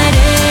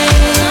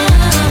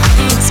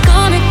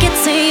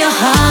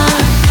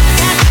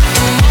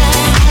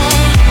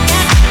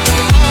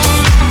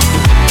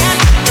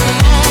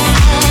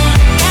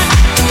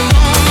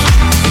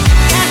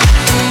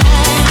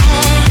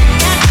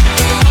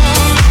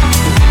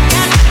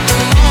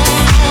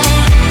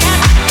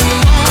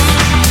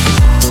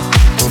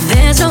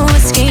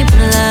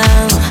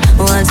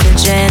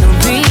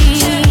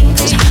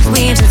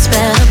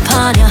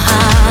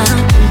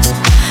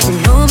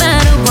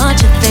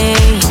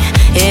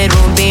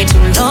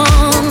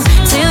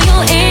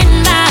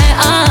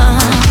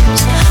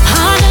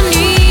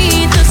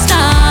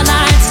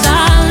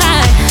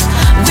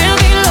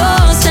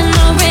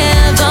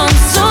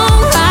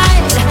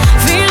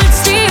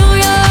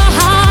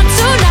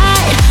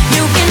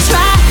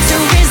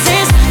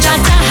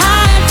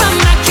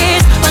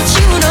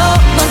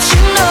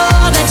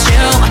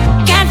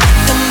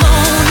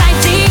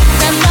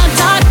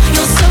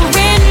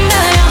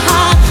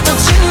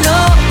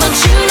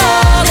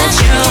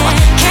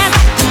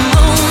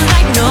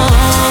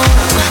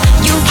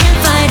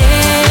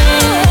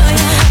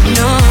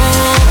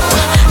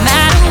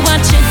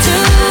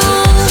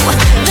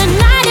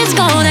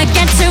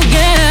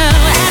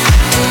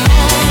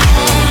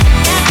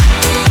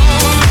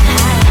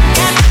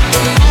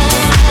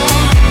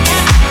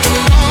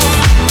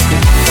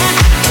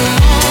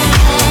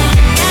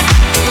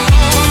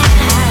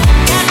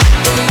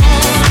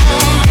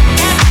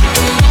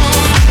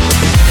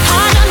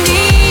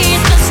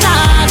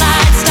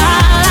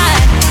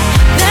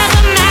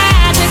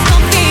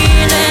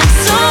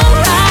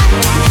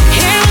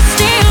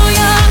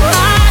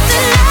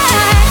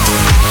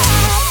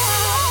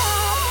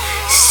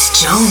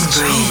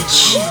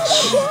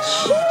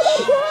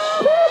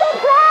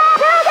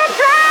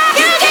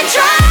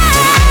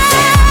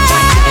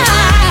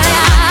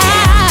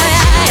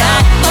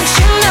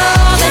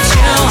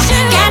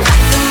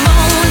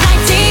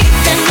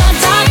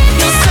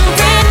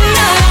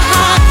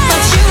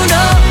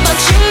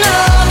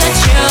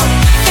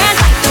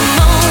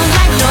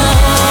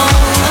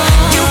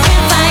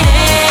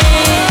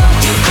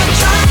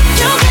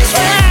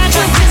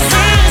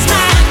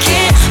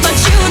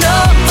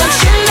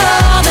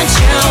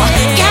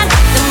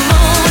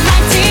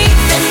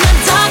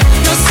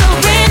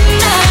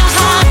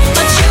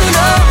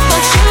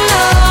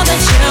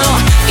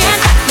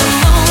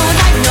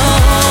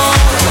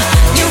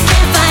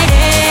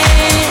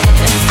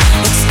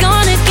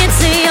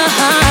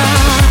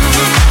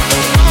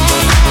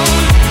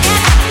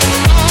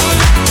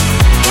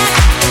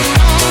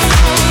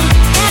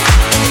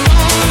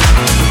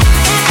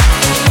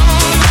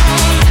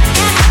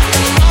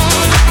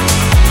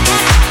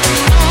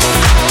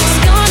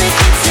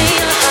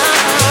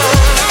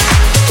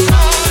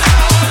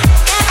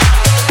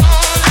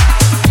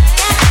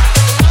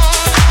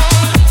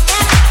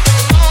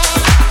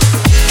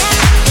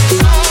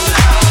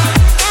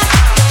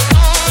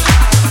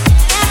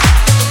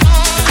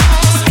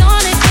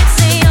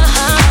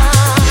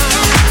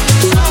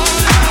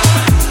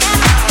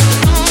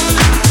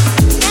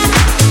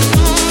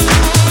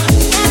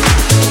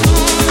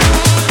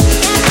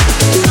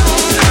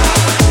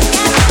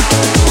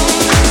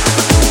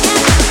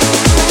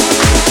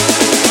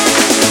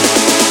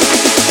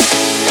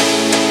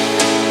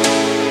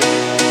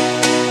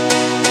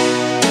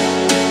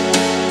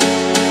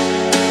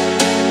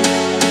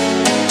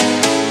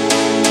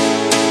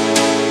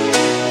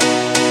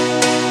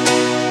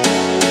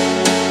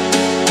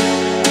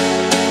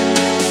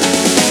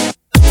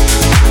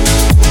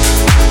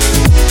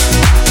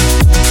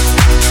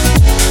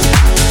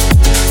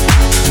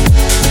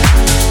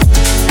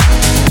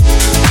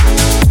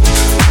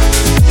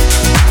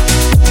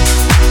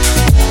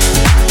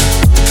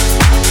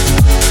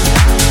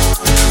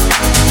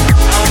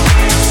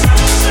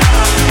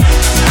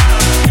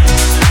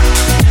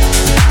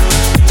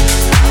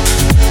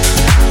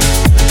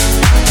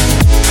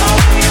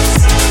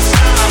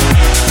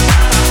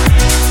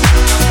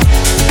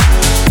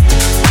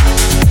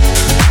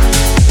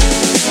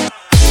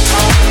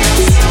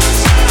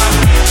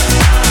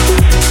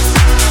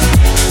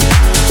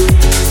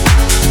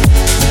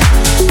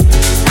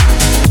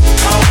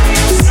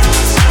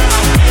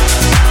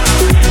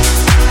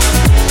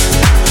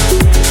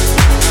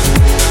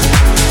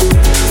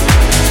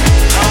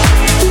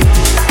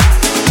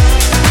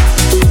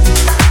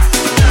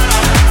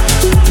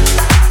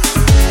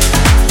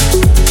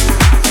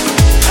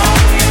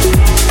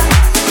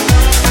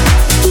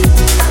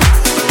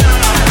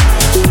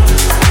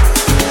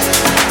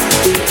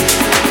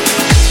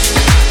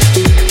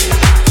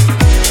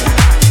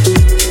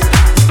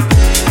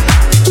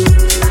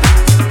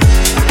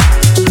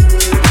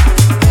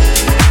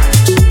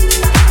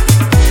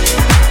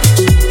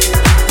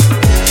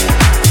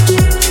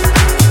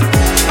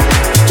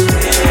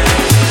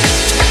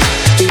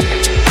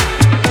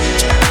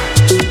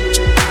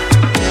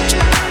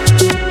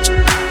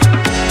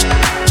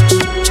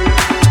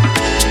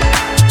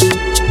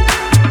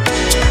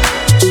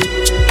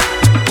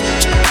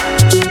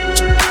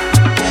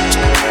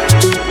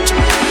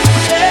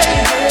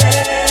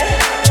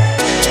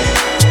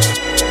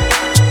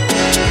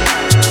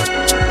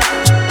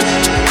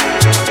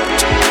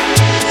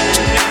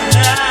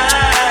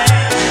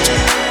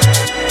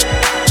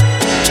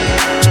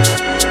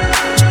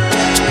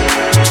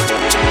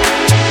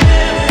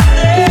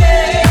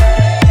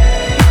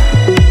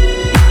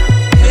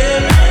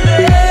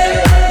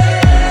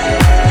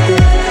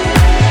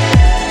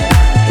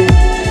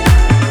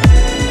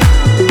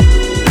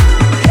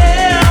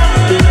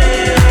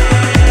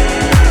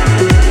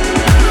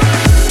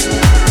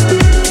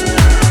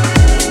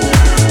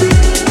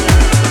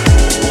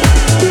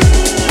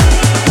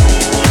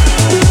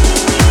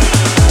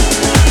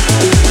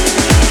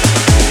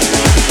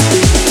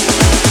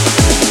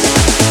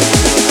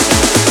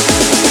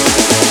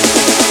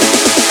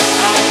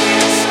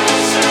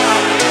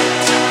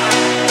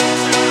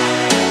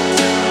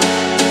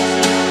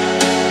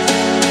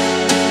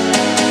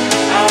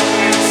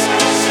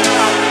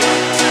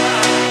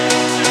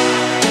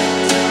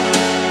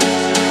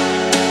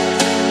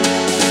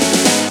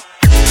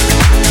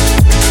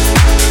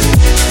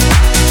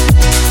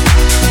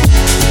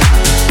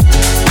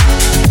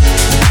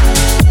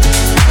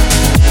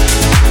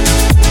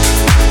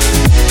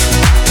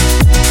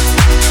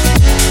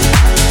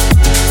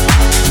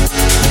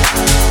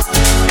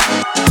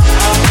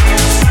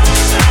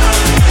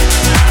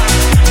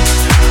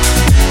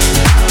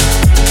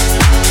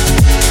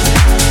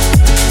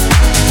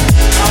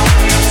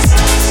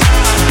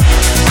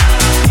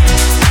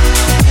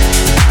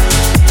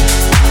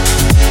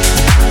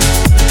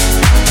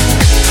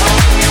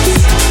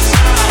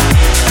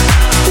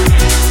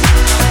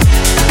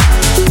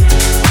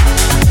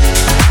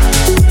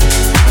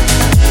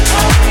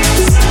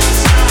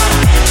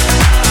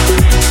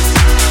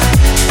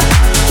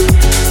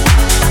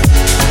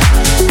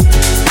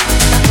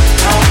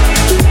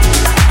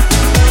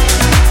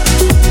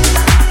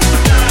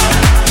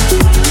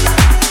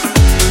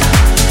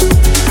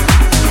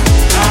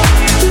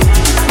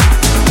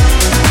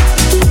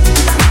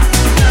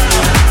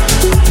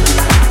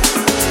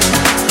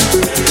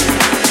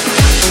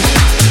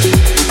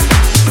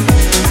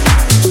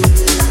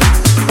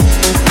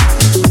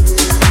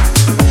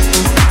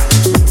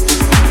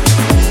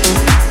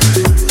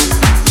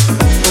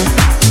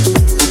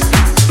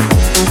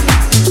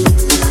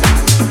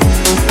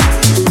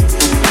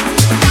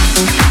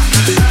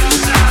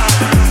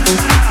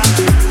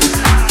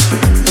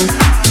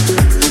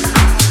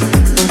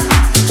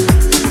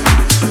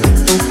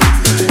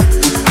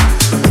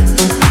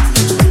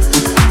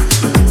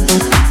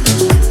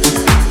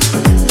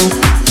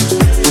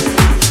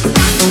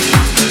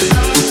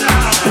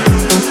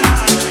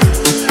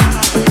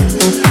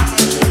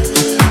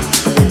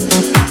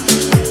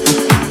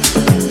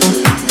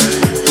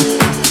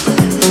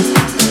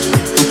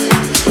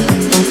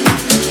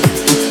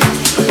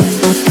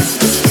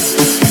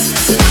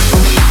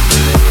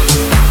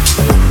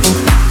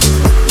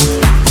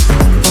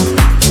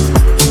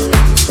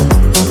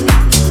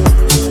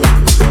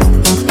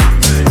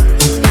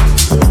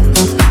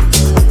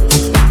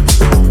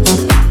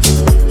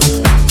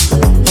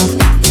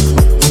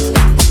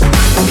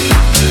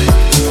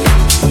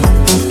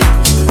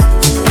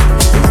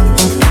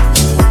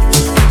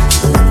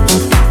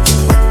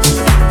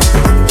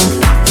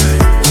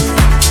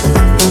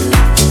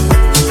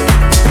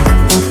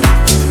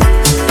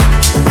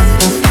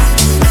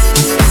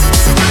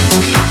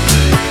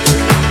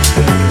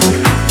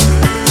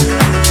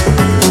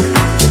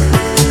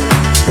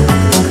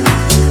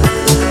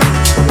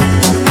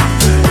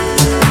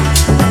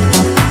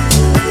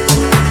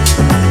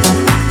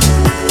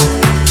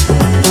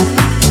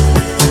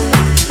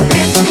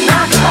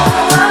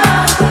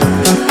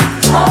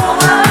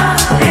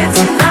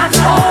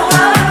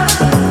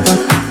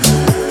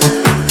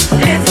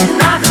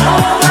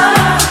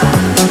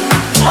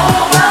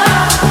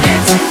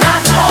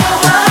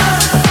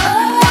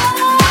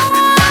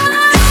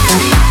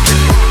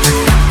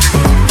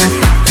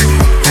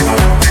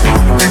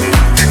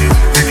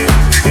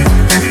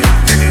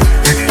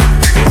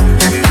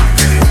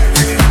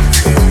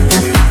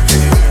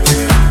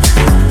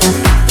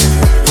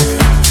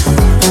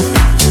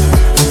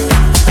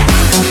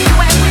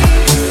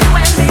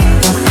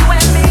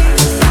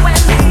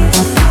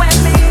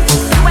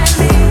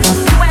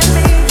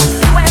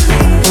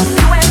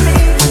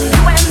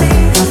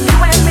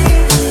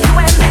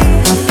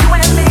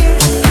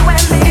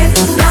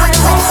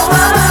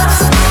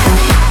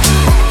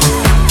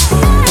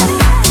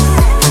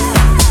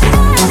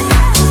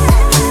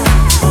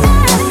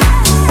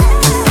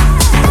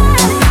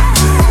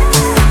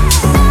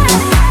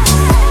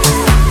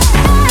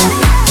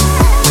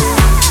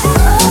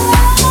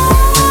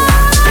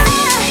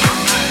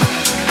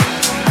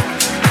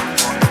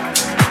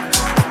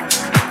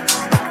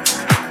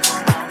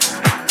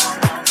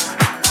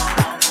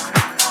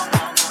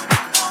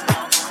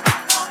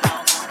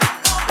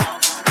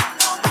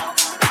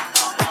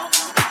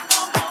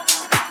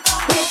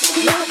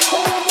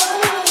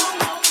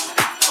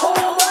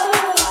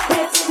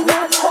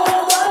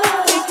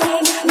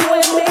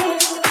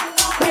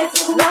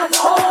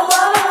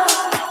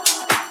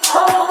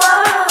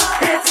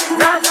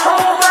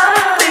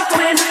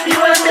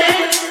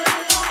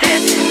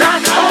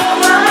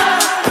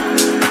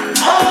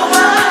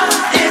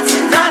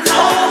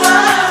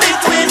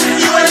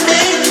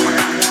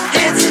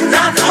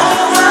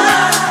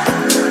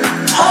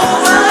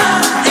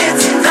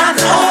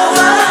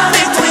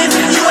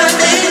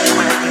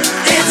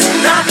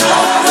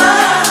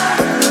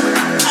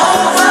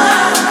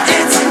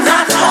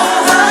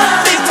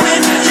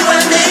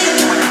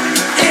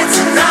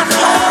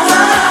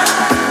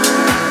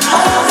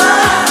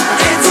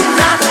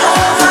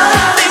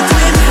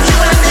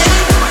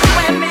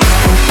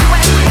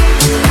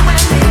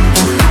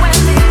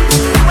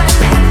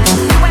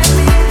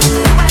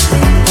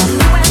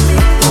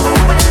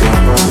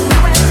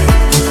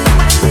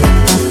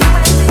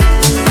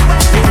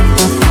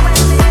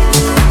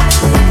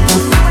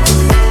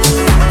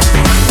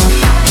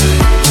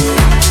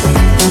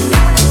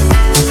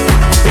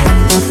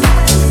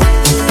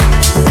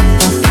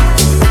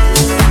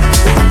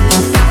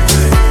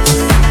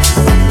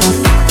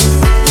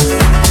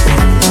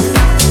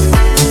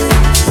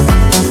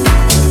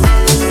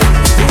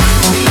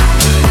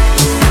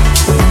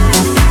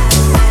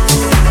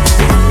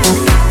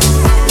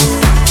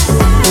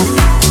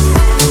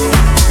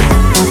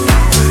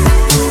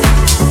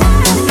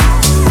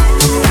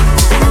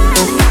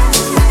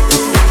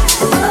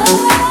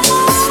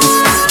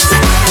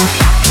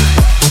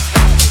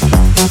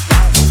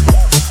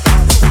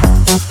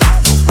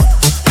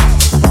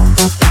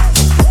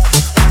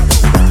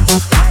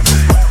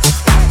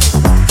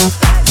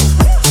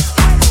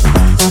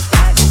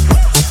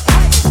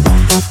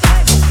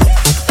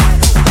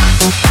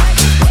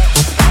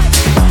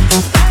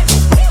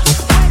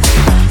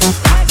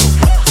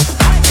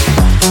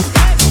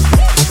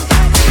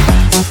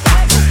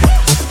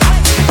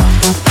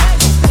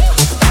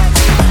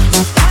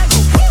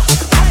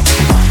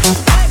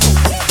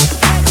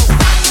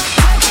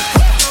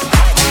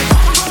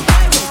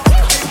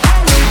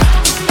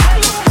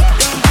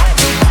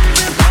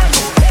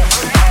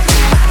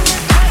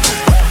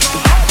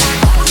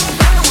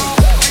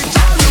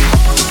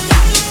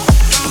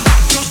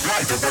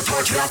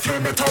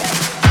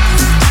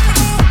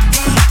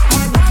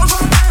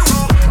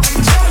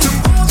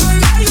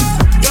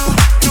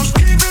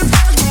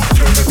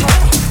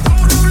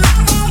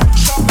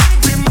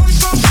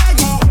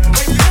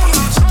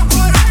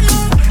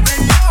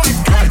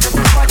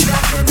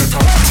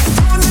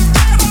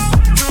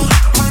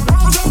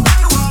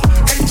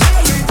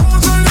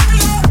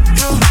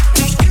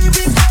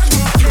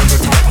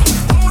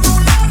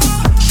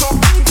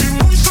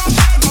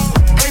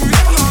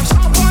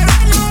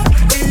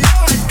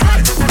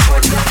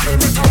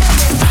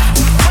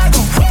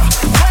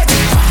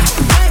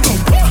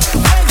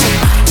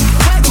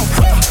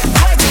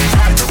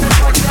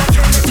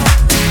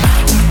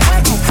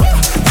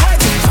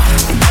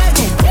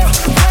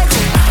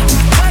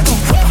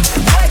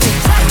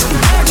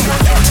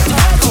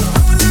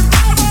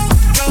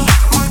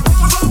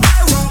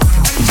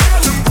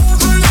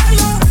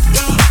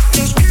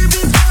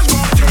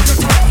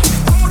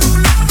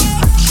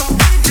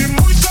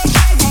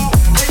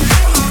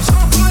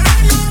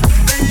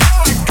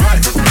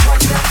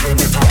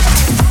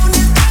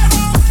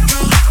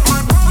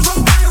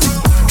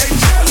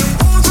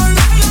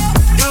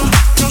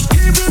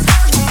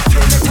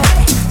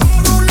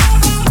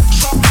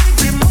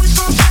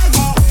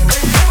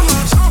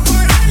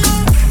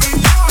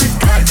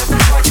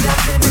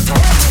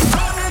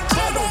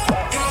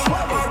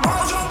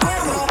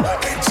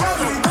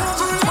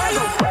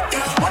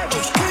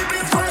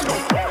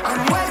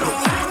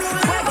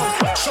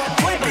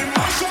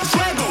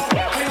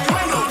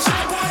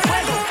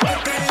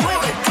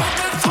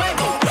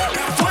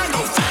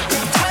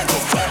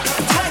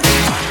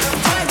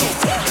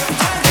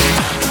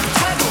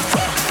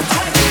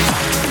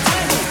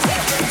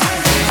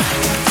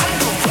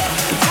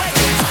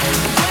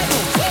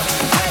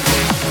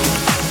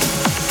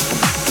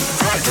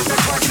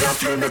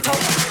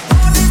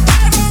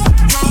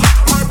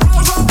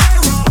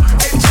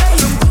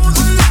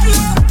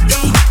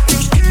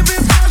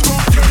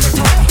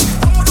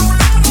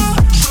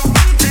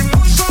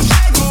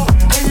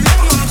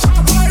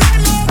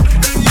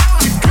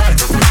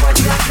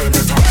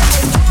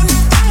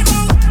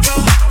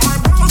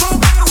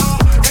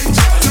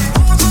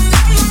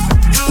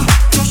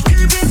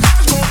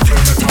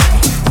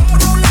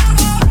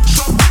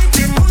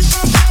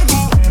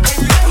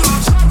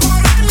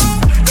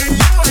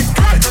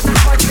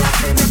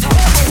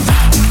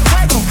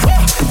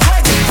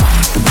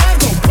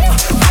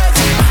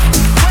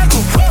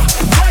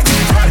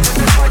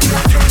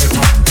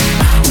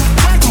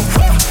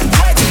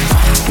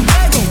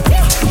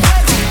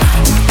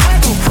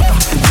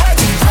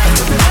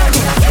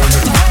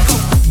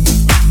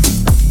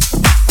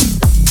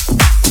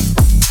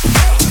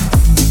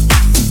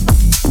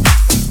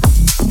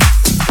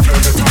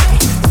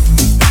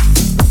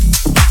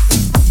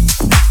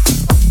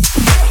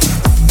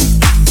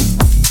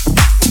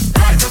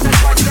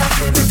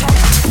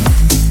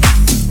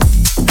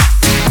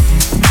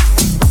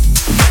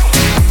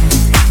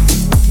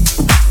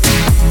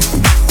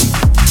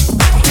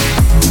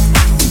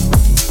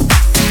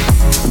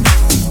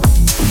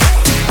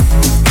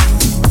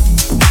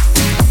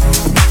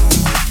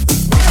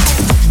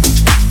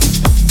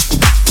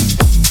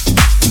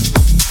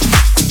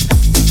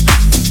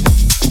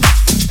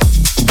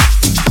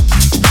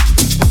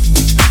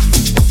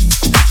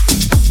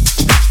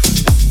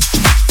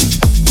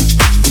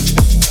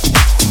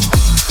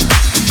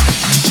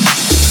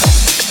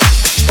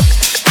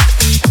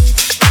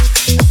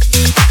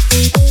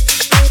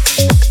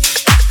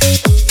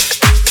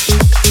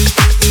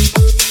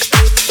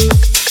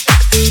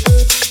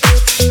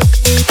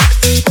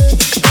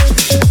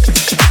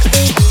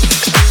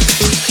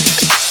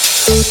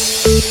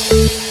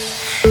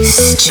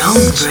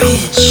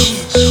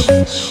StoneBridge.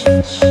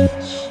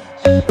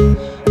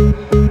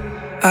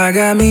 I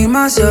got me,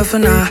 myself,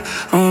 and I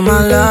on my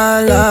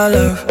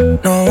love.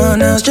 No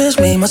one else, just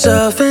me,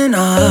 myself, and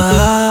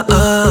I.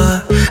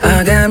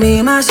 I got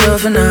me,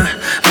 myself, and I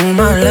on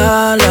my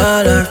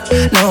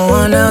love. No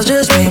one else,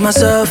 just me,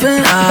 myself,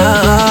 and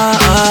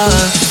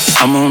I.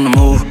 I'm on the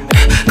move,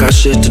 got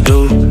shit to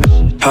do.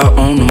 Hot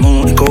on the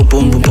moon, it go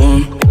boom, boom,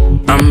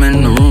 boom. I'm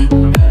in the room,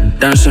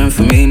 dancing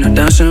for me, not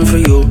dancing for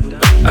you.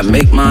 I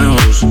make my own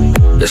rules.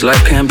 This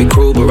life can be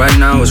cruel, but right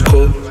now it's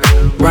cool.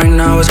 Right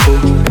now it's cool.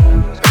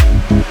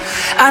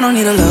 I don't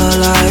need a love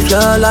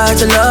life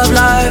to love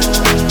life.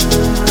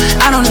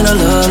 I don't need a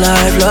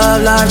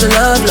love life to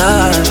love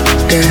life.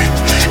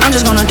 Yeah, I'm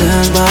just gonna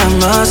dance by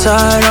my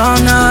side all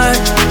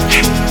night.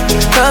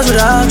 Cause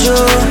without you,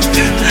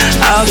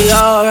 I'll be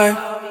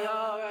alright.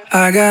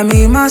 I got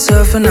me,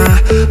 myself, and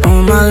I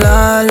on my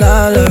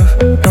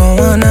love. No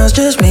one else,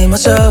 just me,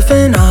 myself,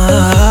 and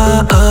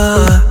I.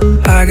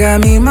 I got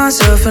me,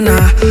 myself, and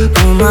I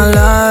on my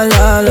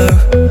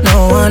love.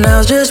 No one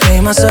else, just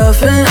me,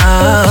 myself, and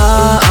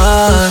I.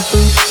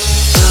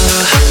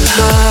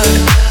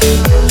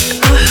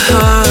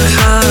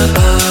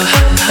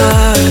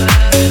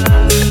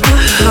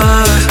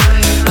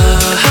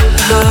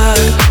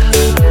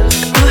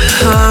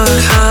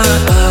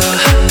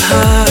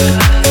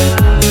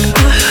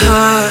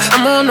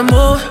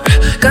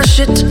 got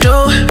shit to do.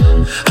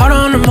 Heart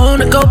on the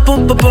moon, it go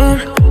boom, boom,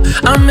 boom.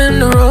 I'm in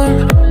the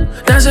room,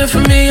 dance it for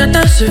me, I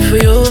dance it for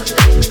you.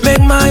 Make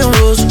my own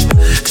rules.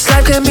 This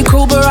life can be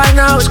cruel, but right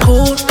now it's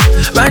cool.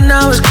 Right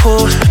now it's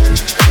cool.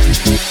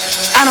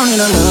 I don't need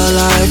a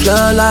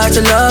love life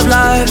to love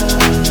life.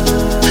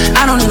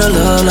 I don't need a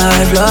love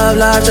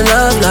life to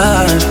love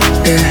life.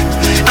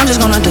 Yeah, I'm just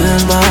gonna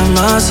dance by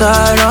my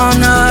side all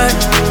night.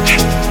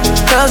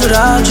 Cause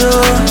without you,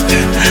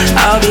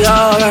 I'll be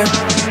alright.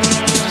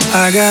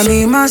 I got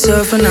me,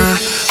 myself, and I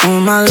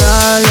on my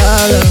la.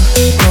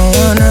 No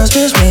one else,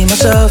 just me,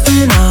 myself,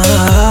 and I.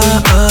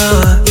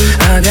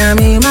 I got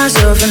me,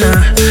 myself, and I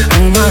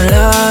on my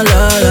la.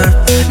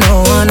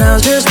 No one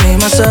else, just me,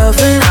 myself,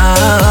 and I.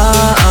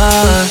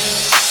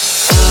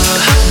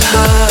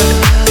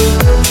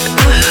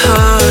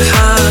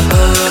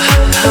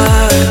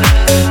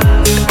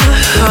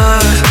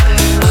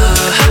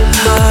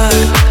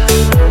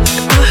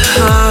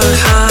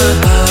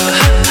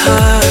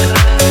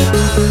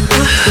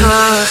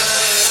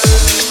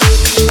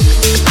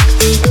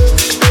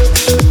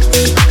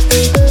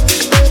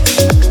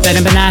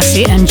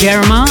 Benassi and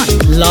Jeremiah,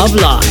 Love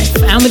Life.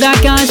 And with that,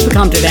 guys, we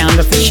come to the end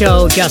of the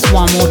show. Just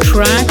one more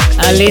track.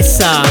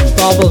 Alyssa,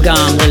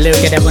 Bubblegum, the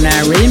Luca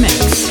Debonair remix.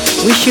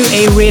 Wish you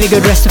a really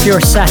good rest of your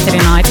Saturday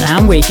night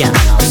and weekend.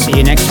 I'll see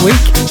you next week.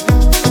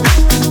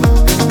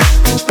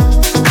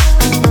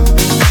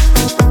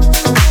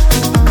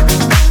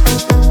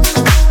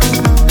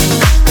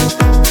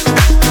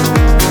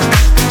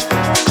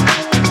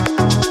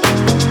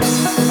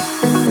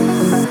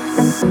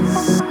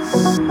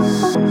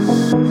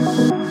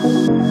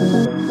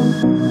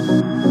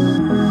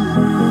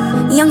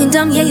 Young and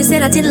dumb, yeah, you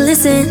said I didn't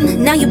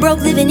listen. Now you're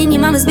broke, living in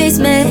your mama's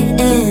basement.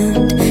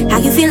 How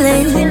you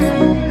feeling?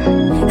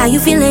 How you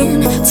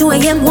feeling? 2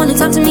 a.m., wanna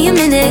talk to me a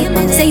minute.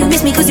 Say you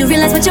miss me cause you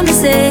realize what you're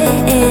missing.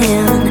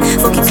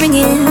 Phone keeps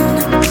ringing.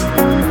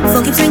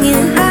 Phone keeps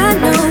ringing. I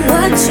know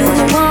what you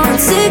want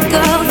to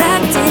go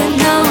back to.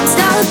 No,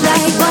 stars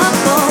like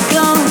bubble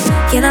gum.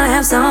 Can I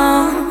have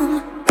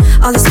some?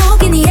 All the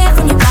smoke in the air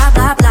from your blah,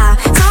 blah, blah.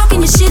 Talking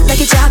your shit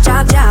like a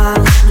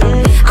job.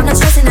 I'm not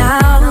stressing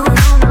out.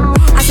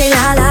 I say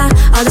la la,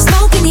 all the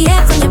smoke in the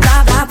air from your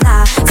blah blah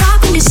blah.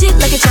 Talking your shit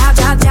like a job.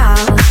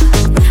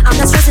 I'm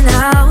not stressing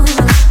out.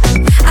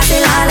 I say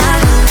la la.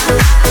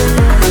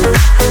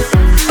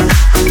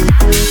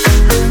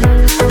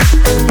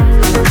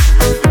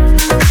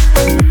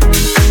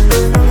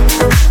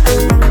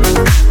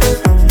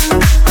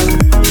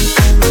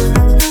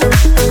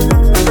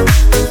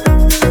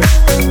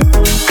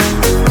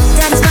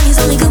 Daddy's money's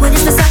only good when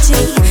it's Versace.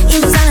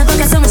 In designer, but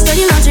got so much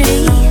dirty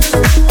laundry.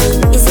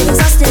 Is it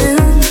exhausting?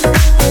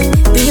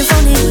 Being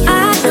phony,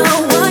 I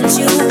know what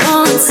you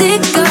want.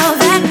 Sick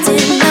of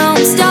acting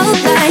non-stop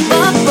like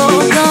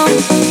bubble gum.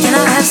 Can I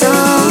have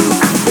some?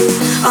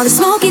 All the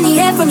smoke in the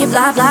air from your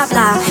blah blah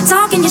blah.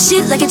 Talking your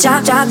shit like a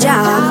job.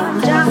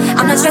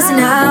 I'm not stressing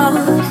out.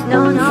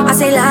 I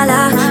say la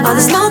la. All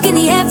the smoke in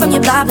the air from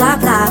your blah blah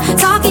blah.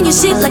 Talking your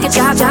shit like a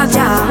job.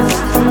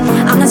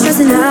 I'm not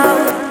stressing out.